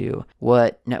connected to?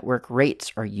 What network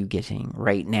rates are you getting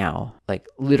right now? Like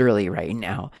literally right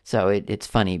now. So it's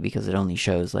funny because it only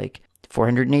shows like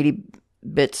 480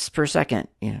 bits per second.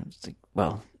 You know, it's like,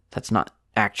 well, that's not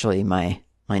actually my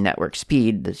network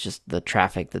speed. That's just the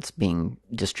traffic that's being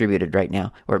distributed right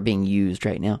now or being used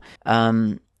right now.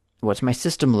 What's my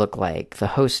system look like? The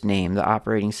host name, the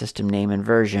operating system name and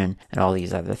version, and all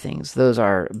these other things. Those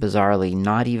are bizarrely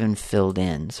not even filled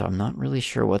in, so I'm not really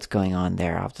sure what's going on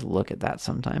there. I'll have to look at that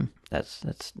sometime. That's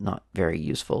not very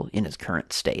useful in its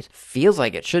current state. Feels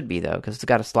like it should be, though, because it's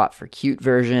got a slot for Qt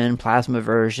version, Plasma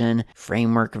version,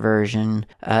 framework version,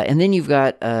 and then you've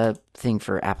got a thing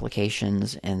for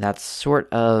applications, and that's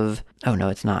sort of... Oh, no,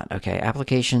 it's not. Okay,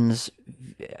 applications...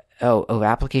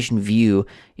 application view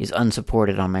is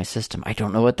unsupported on my system. I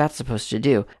don't know what that's supposed to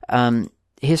do.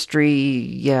 History,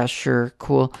 yeah, sure,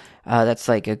 cool. That's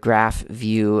like a graph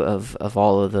view of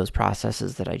all of those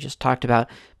processes that I just talked about.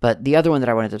 But the other one that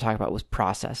I wanted to talk about was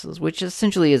processes, which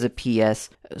essentially is a PS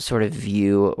sort of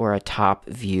view or a top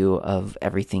view of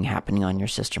everything happening on your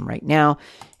system right now.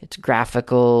 It's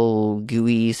graphical,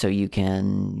 GUI, so you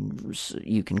can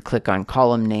click on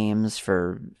column names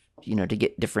for, to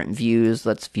get different views.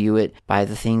 Let's view it by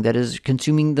the thing that is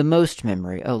consuming the most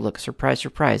memory. Oh, look, surprise,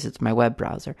 surprise, it's my web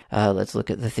browser. Let's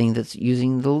look at the thing that's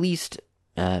using the least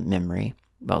memory.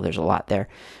 Well, there's a lot there.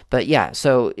 But yeah,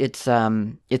 so it's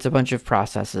a bunch of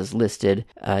processes listed.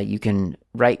 You can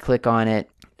right-click on it,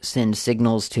 send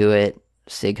signals to it,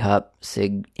 sighup,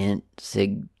 sigint,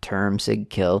 sigterm,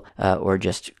 sigkill, or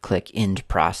just click end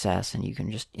process, and you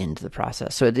can just end the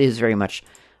process. So it is very much,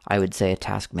 I would say, a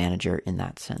task manager in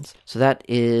that sense. So that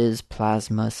is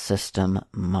Plasma System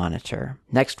Monitor.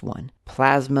 Next one,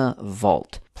 Plasma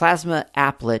Vault. Plasma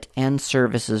applet and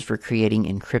services for creating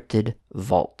encrypted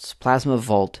vaults. Plasma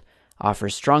Vault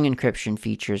offers strong encryption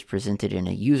features presented in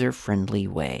a user-friendly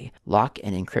way. Lock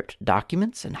and encrypt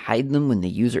documents and hide them when the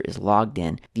user is logged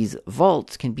in. These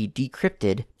vaults can be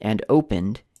decrypted and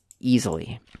opened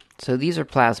easily. So these are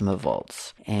Plasma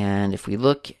Vaults. And if we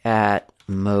look at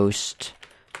most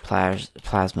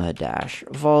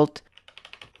Plasma-Vault,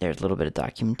 there's a little bit of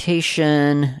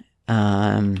documentation.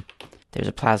 There's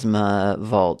a Plasma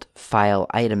Vault file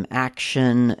item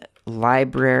action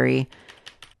library,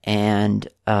 and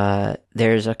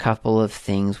there's a couple of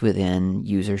things within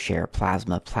user share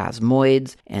Plasma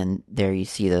Plasmoids, and there you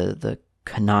see the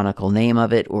canonical name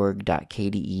of it,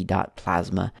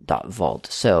 org.kde.plasma.vault.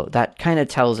 So that kind of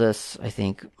tells us, I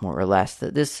think, more or less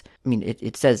that this, I mean,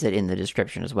 it says it in the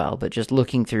description as well, but just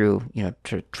looking through,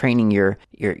 training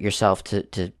yourself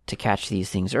to catch these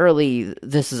things early,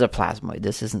 this is a Plasmoid.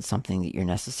 This isn't something that you're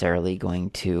necessarily going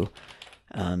to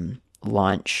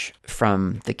launch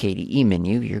from the KDE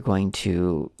menu. You're going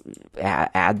to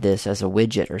add this as a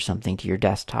widget or something to your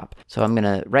desktop. So I'm going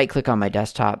to right-click on my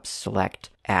desktop,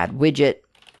 select Add Widget,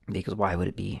 because why would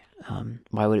it be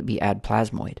Add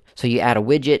Plasmoid? So you add a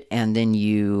widget, and then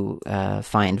you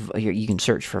you can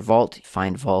search for Vault,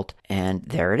 find Vault, and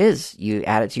there it is. You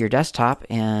add it to your desktop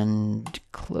and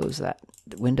close that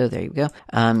window. There you go.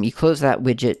 You close that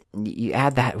widget, you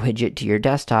add that widget to your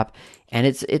desktop, and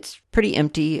it's pretty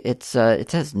empty. It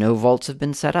says no vaults have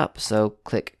been set up. So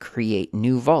click Create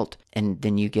New Vault, and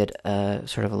then you get a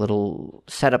sort of a little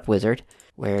setup wizard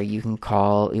where you can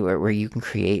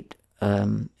create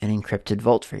an encrypted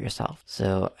vault for yourself.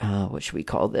 So what should we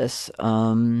call this?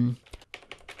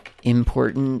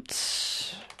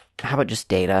 Important. How about just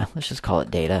data? Let's just call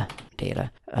it data.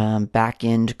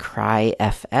 Backend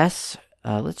CryFS.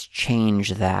 Let's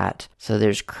change that. So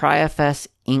there's CryFS,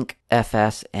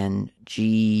 IncFS, and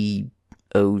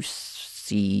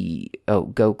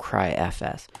Go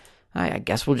CryFS. I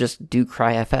guess we'll just do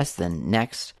CryFS then.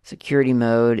 Next, security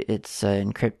mode. It's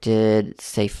encrypted, it's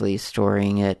safely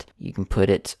storing it. You can put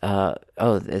it.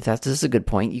 This is a good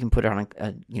point. You can put it on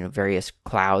various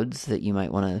clouds that you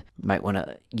might want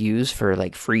to use for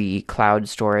like free cloud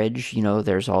storage.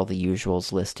 There's all the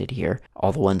usuals listed here.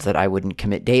 All the ones that I wouldn't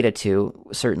commit data to,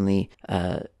 certainly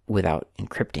without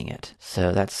encrypting it.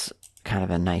 So that's kind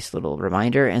of a nice little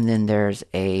reminder. And then there's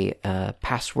a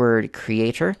password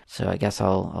creator. So I guess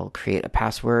I'll create a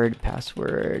password.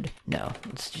 No,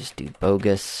 let's just do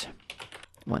bogus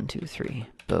 123.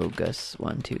 Bogus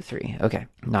 123. Okay,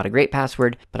 not a great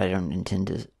password, but I don't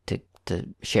intend to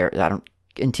share. I don't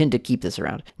intend to keep this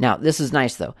around. Now, this is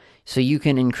nice though. So you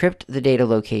can encrypt the data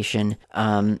location,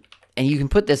 and you can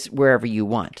put this wherever you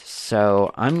want.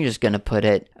 So I'm just going to put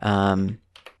it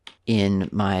in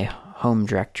my home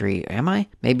directory. Am I?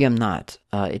 Maybe I'm not.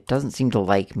 It doesn't seem to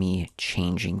like me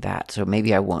changing that, so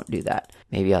maybe I won't do that.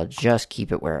 Maybe I'll just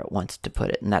keep it where it wants to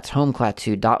put it, and that's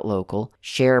homeclat2.local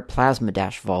share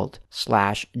plasma-vault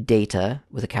 /data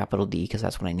with a capital D, because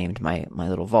that's what I named my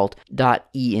little vault,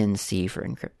 .enc for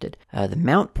encrypted. The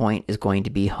mount point is going to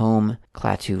be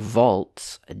homeclat2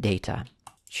 vaults data.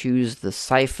 Choose the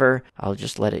cipher. I'll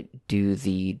just let it do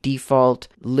the default.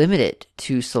 Limit it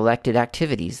to selected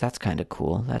activities. That's kind of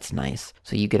cool. That's nice.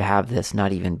 So you could have this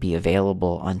not even be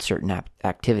available on certain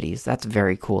activities. That's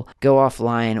very cool. Go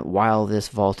offline while this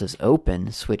vault is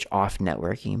open. Switch off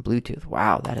networking and Bluetooth.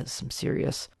 Wow, that is some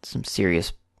serious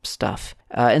stuff.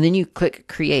 And then you click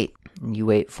Create. You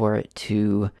wait for it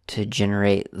to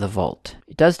generate the vault.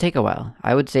 It does take a while.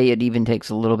 I would say it even takes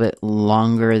a little bit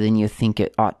longer than you think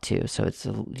it ought to, so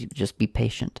just be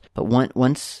patient. But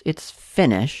once it's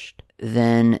finished,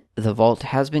 then the vault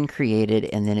has been created,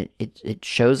 and then it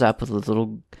shows up with a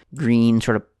little green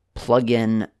sort of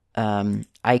plug-in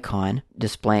icon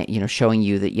display, showing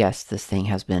you that yes, this thing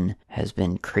has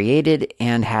been created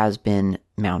and has been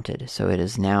mounted. So it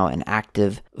is now an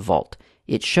active vault.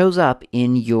 It shows up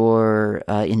in your,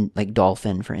 in like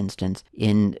Dolphin, for instance,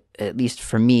 at least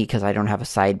for me, because I don't have a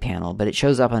side panel, but it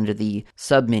shows up under the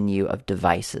submenu of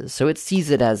devices. So it sees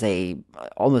it as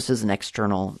almost as an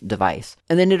external device.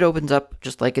 And then it opens up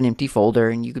just like an empty folder,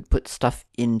 and you could put stuff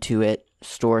into it,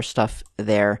 store stuff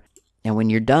there. And when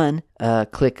you're done,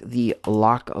 click the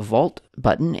Lock Vault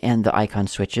button, and the icon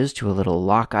switches to a little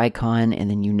lock icon,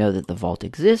 and then you know that the vault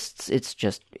exists. It's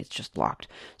just locked.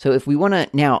 So if we want to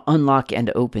now unlock and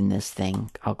open this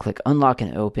thing, I'll click Unlock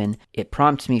and Open. It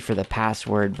prompts me for the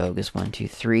password,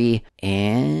 bogus123,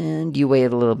 and you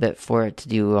wait a little bit for it to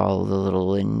do all the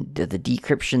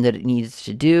decryption that it needs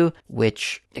to do,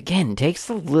 which again takes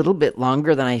a little bit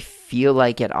longer than I feel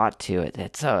like it ought to.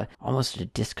 It's almost a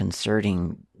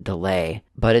disconcerting delay,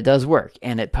 but it does work,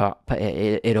 and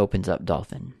it opens up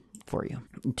Dolphin for you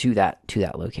to that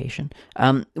location.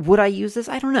 Would I use this?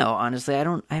 I don't know. Honestly, I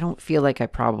don't feel like I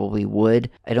probably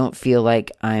would. I don't feel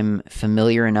like I'm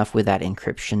familiar enough with that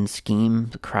encryption scheme,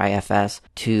 the CryFS,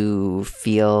 to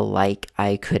feel like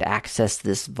I could access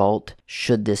this vault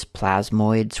should this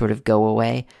plasmoid sort of go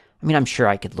away. I mean, I'm sure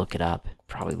I could look it up.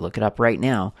 Probably look it up right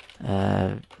now.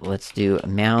 Let's do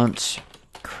mount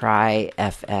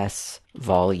CryFS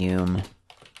volume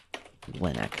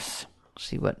Linux.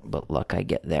 See what luck I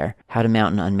get there. How to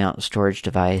mount and unmount a storage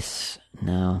device.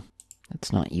 No,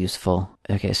 that's not useful.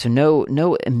 Okay, so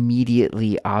no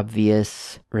immediately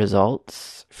obvious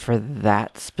results for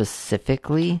that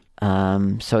specifically.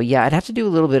 So yeah, I'd have to do a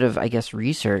little bit of, I guess,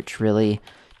 research really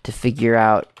to figure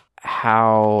out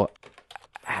how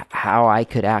I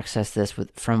could access this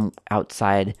from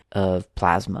outside of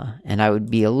Plasma. And I would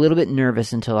be a little bit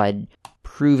nervous until I'd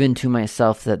proven to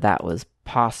myself that was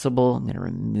possible. I'm going to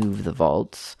remove the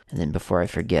vaults. And then before I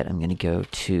forget, I'm going to go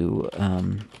to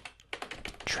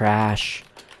trash.local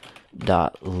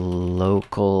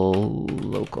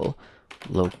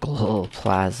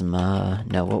plasma.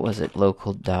 No, what was it?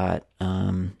 Local dot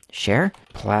share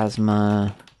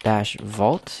plasma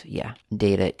 -vault. Yeah,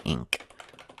 data inc.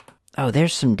 Oh,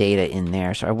 there's some data in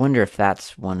there. So I wonder if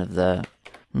that's one of the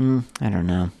I don't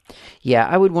know. Yeah,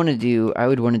 I would want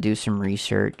to do some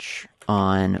research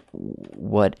on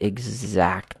what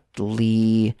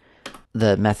exactly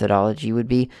the methodology would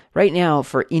be. Right now,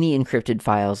 for any encrypted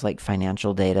files like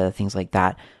financial data, things like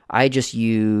that, I just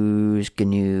do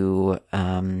GNU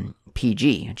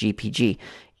GPG,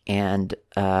 and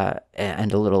a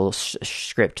little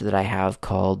script that I have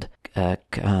called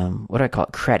what do I call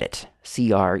it? Credit,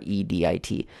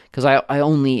 CREDIT, because I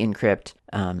only encrypt.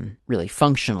 Really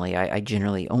functionally, I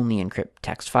generally only encrypt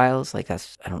text files. Like I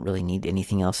don't really need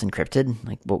anything else encrypted.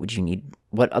 Like what would you need?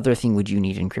 What other thing would you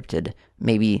need encrypted?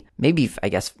 Maybe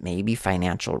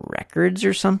financial records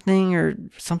or something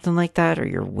like that, or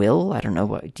your will. I don't know.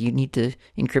 What do you need to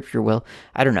encrypt your will?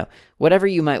 I don't know. Whatever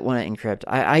you might want to encrypt.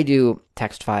 I do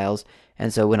text files.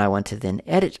 And so when I want to then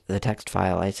edit the text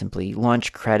file, I simply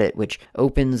launch Credit, which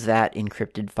opens that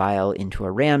encrypted file into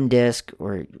a RAM disk,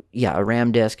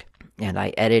 and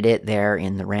I edit it there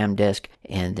in the RAM disk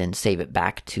and then save it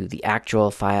back to the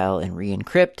actual file and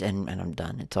re-encrypt, and I'm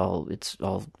done. It's all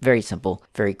very simple,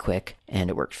 very quick, and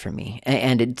it works for me.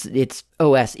 And it's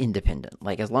OS independent.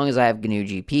 Like as long as I have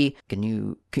GNU PG,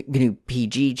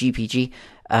 GPG,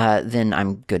 then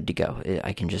I'm good to go.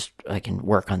 I can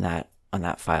work on that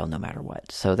file no matter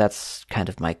what. So that's kind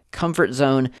of my comfort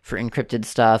zone for encrypted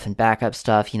stuff and backup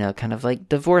stuff, kind of like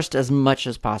divorced as much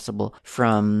as possible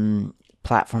from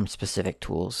platform-specific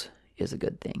tools is a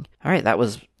good thing. All right, that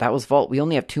was Vault. We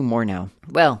only have 2 more now.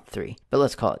 Well, 3, but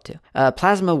let's call it 2.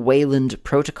 Plasma Wayland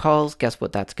Protocols. Guess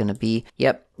what that's going to be?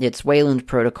 Yep, it's Wayland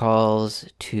Protocols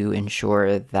to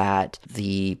ensure that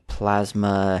the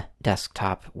Plasma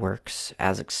desktop works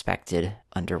as expected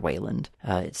under Wayland.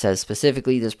 It says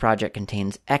specifically this project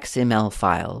contains XML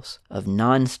files of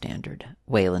non-standard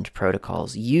Wayland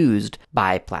protocols used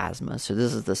by Plasma. So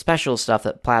this is the special stuff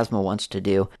that Plasma wants to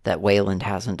do that Wayland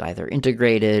hasn't either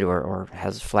integrated or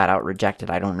has flat out rejected.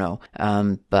 I don't know.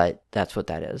 But that's what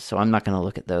that is. So I'm not going to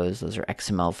look at those. Those are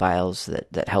XML files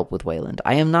that help with Wayland.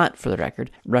 I am not, for the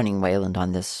record, running Wayland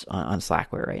on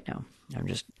Slackware right now. I'm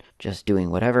just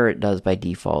doing whatever it does by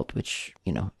default, which,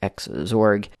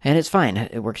 Xorg, and it's fine.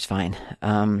 It works fine.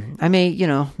 I may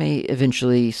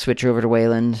eventually switch over to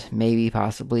Wayland, maybe,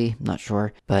 possibly, not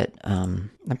sure, but I'm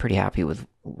pretty happy with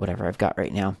whatever I've got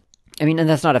right now. I mean, and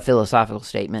that's not a philosophical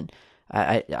statement.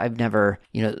 I've never,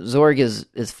 Zorg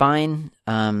is fine.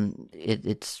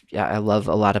 I love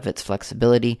a lot of its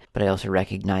flexibility, but I also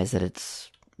recognize that it's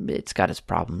got its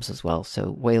problems as well.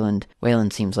 So Wayland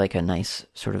seems like a nice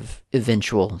sort of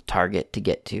eventual target to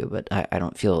get to, but I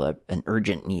don't feel an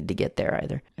urgent need to get there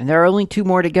either. And there are only 2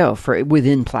 more to go for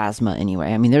within Plasma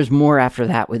anyway. I mean, there's more after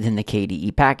that within the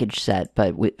KDE package set,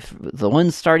 but with the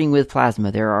ones starting with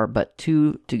Plasma, there are but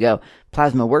 2 to go.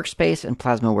 Plasma Workspace and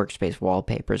Plasma Workspace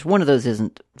Wallpapers. One of those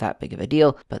isn't that big of a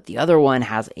deal, but the other one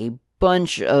has a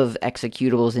bunch of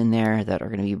executables in there that are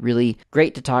going to be really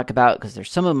great to talk about because they're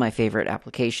some of my favorite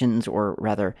applications, or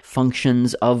rather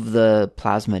functions, of the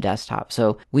Plasma desktop.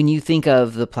 So when you think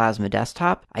of the Plasma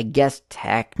desktop, I guess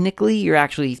technically you're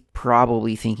actually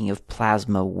probably thinking of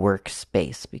Plasma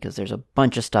Workspace because there's a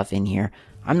bunch of stuff in here.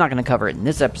 I'm not going to cover it in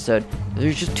this episode.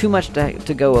 There's just too much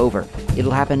to go over.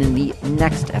 It'll happen in the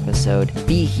next episode.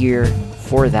 Be here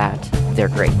for that. They're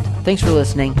great. Thanks for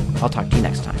listening. I'll talk to you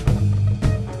next time.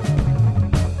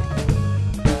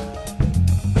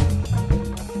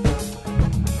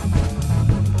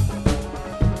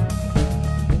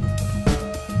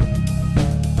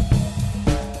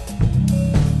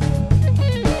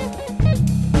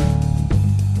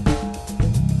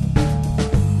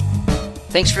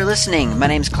 Thanks for listening. My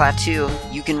name's Klaatu.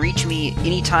 You can reach me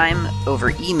anytime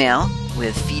over email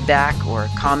with feedback or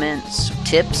comments,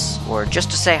 tips, or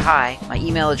just to say hi. My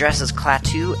email address is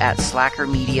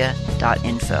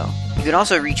klaatu@slackermedia.info. You can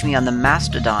also reach me on the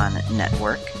Mastodon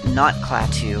network, not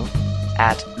Klaatu,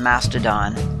 at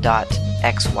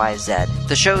mastodon.xyz.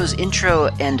 The show's intro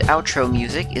and outro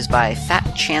music is by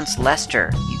Fat Chance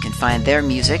Lester. You can find their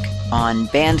music on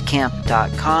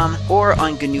bandcamp.com or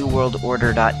on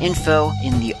GNUWorldOrder.info.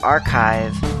 In the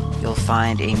archive, you'll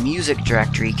find a music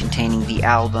directory containing the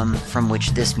album from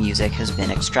which this music has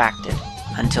been extracted.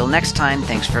 Until next time,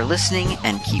 thanks for listening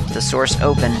and keep the source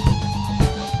open.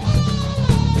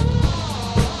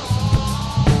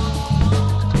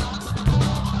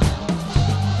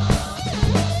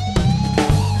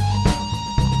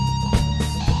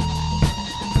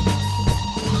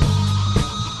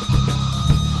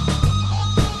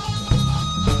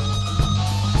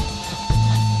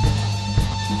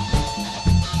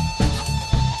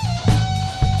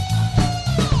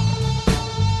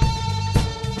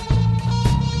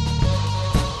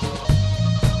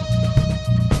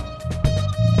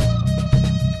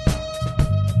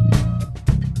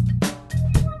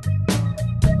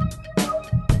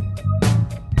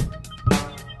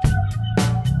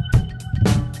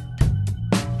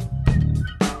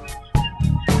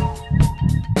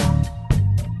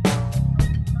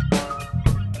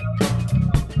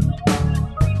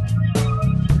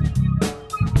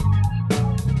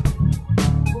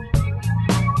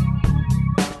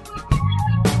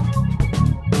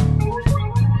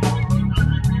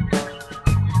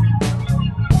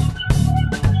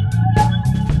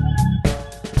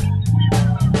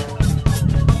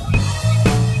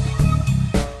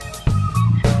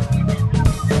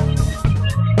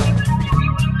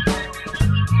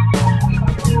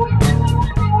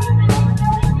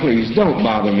 please don't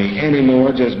bother me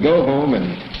anymore. Just go home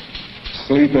and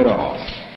sleep it off.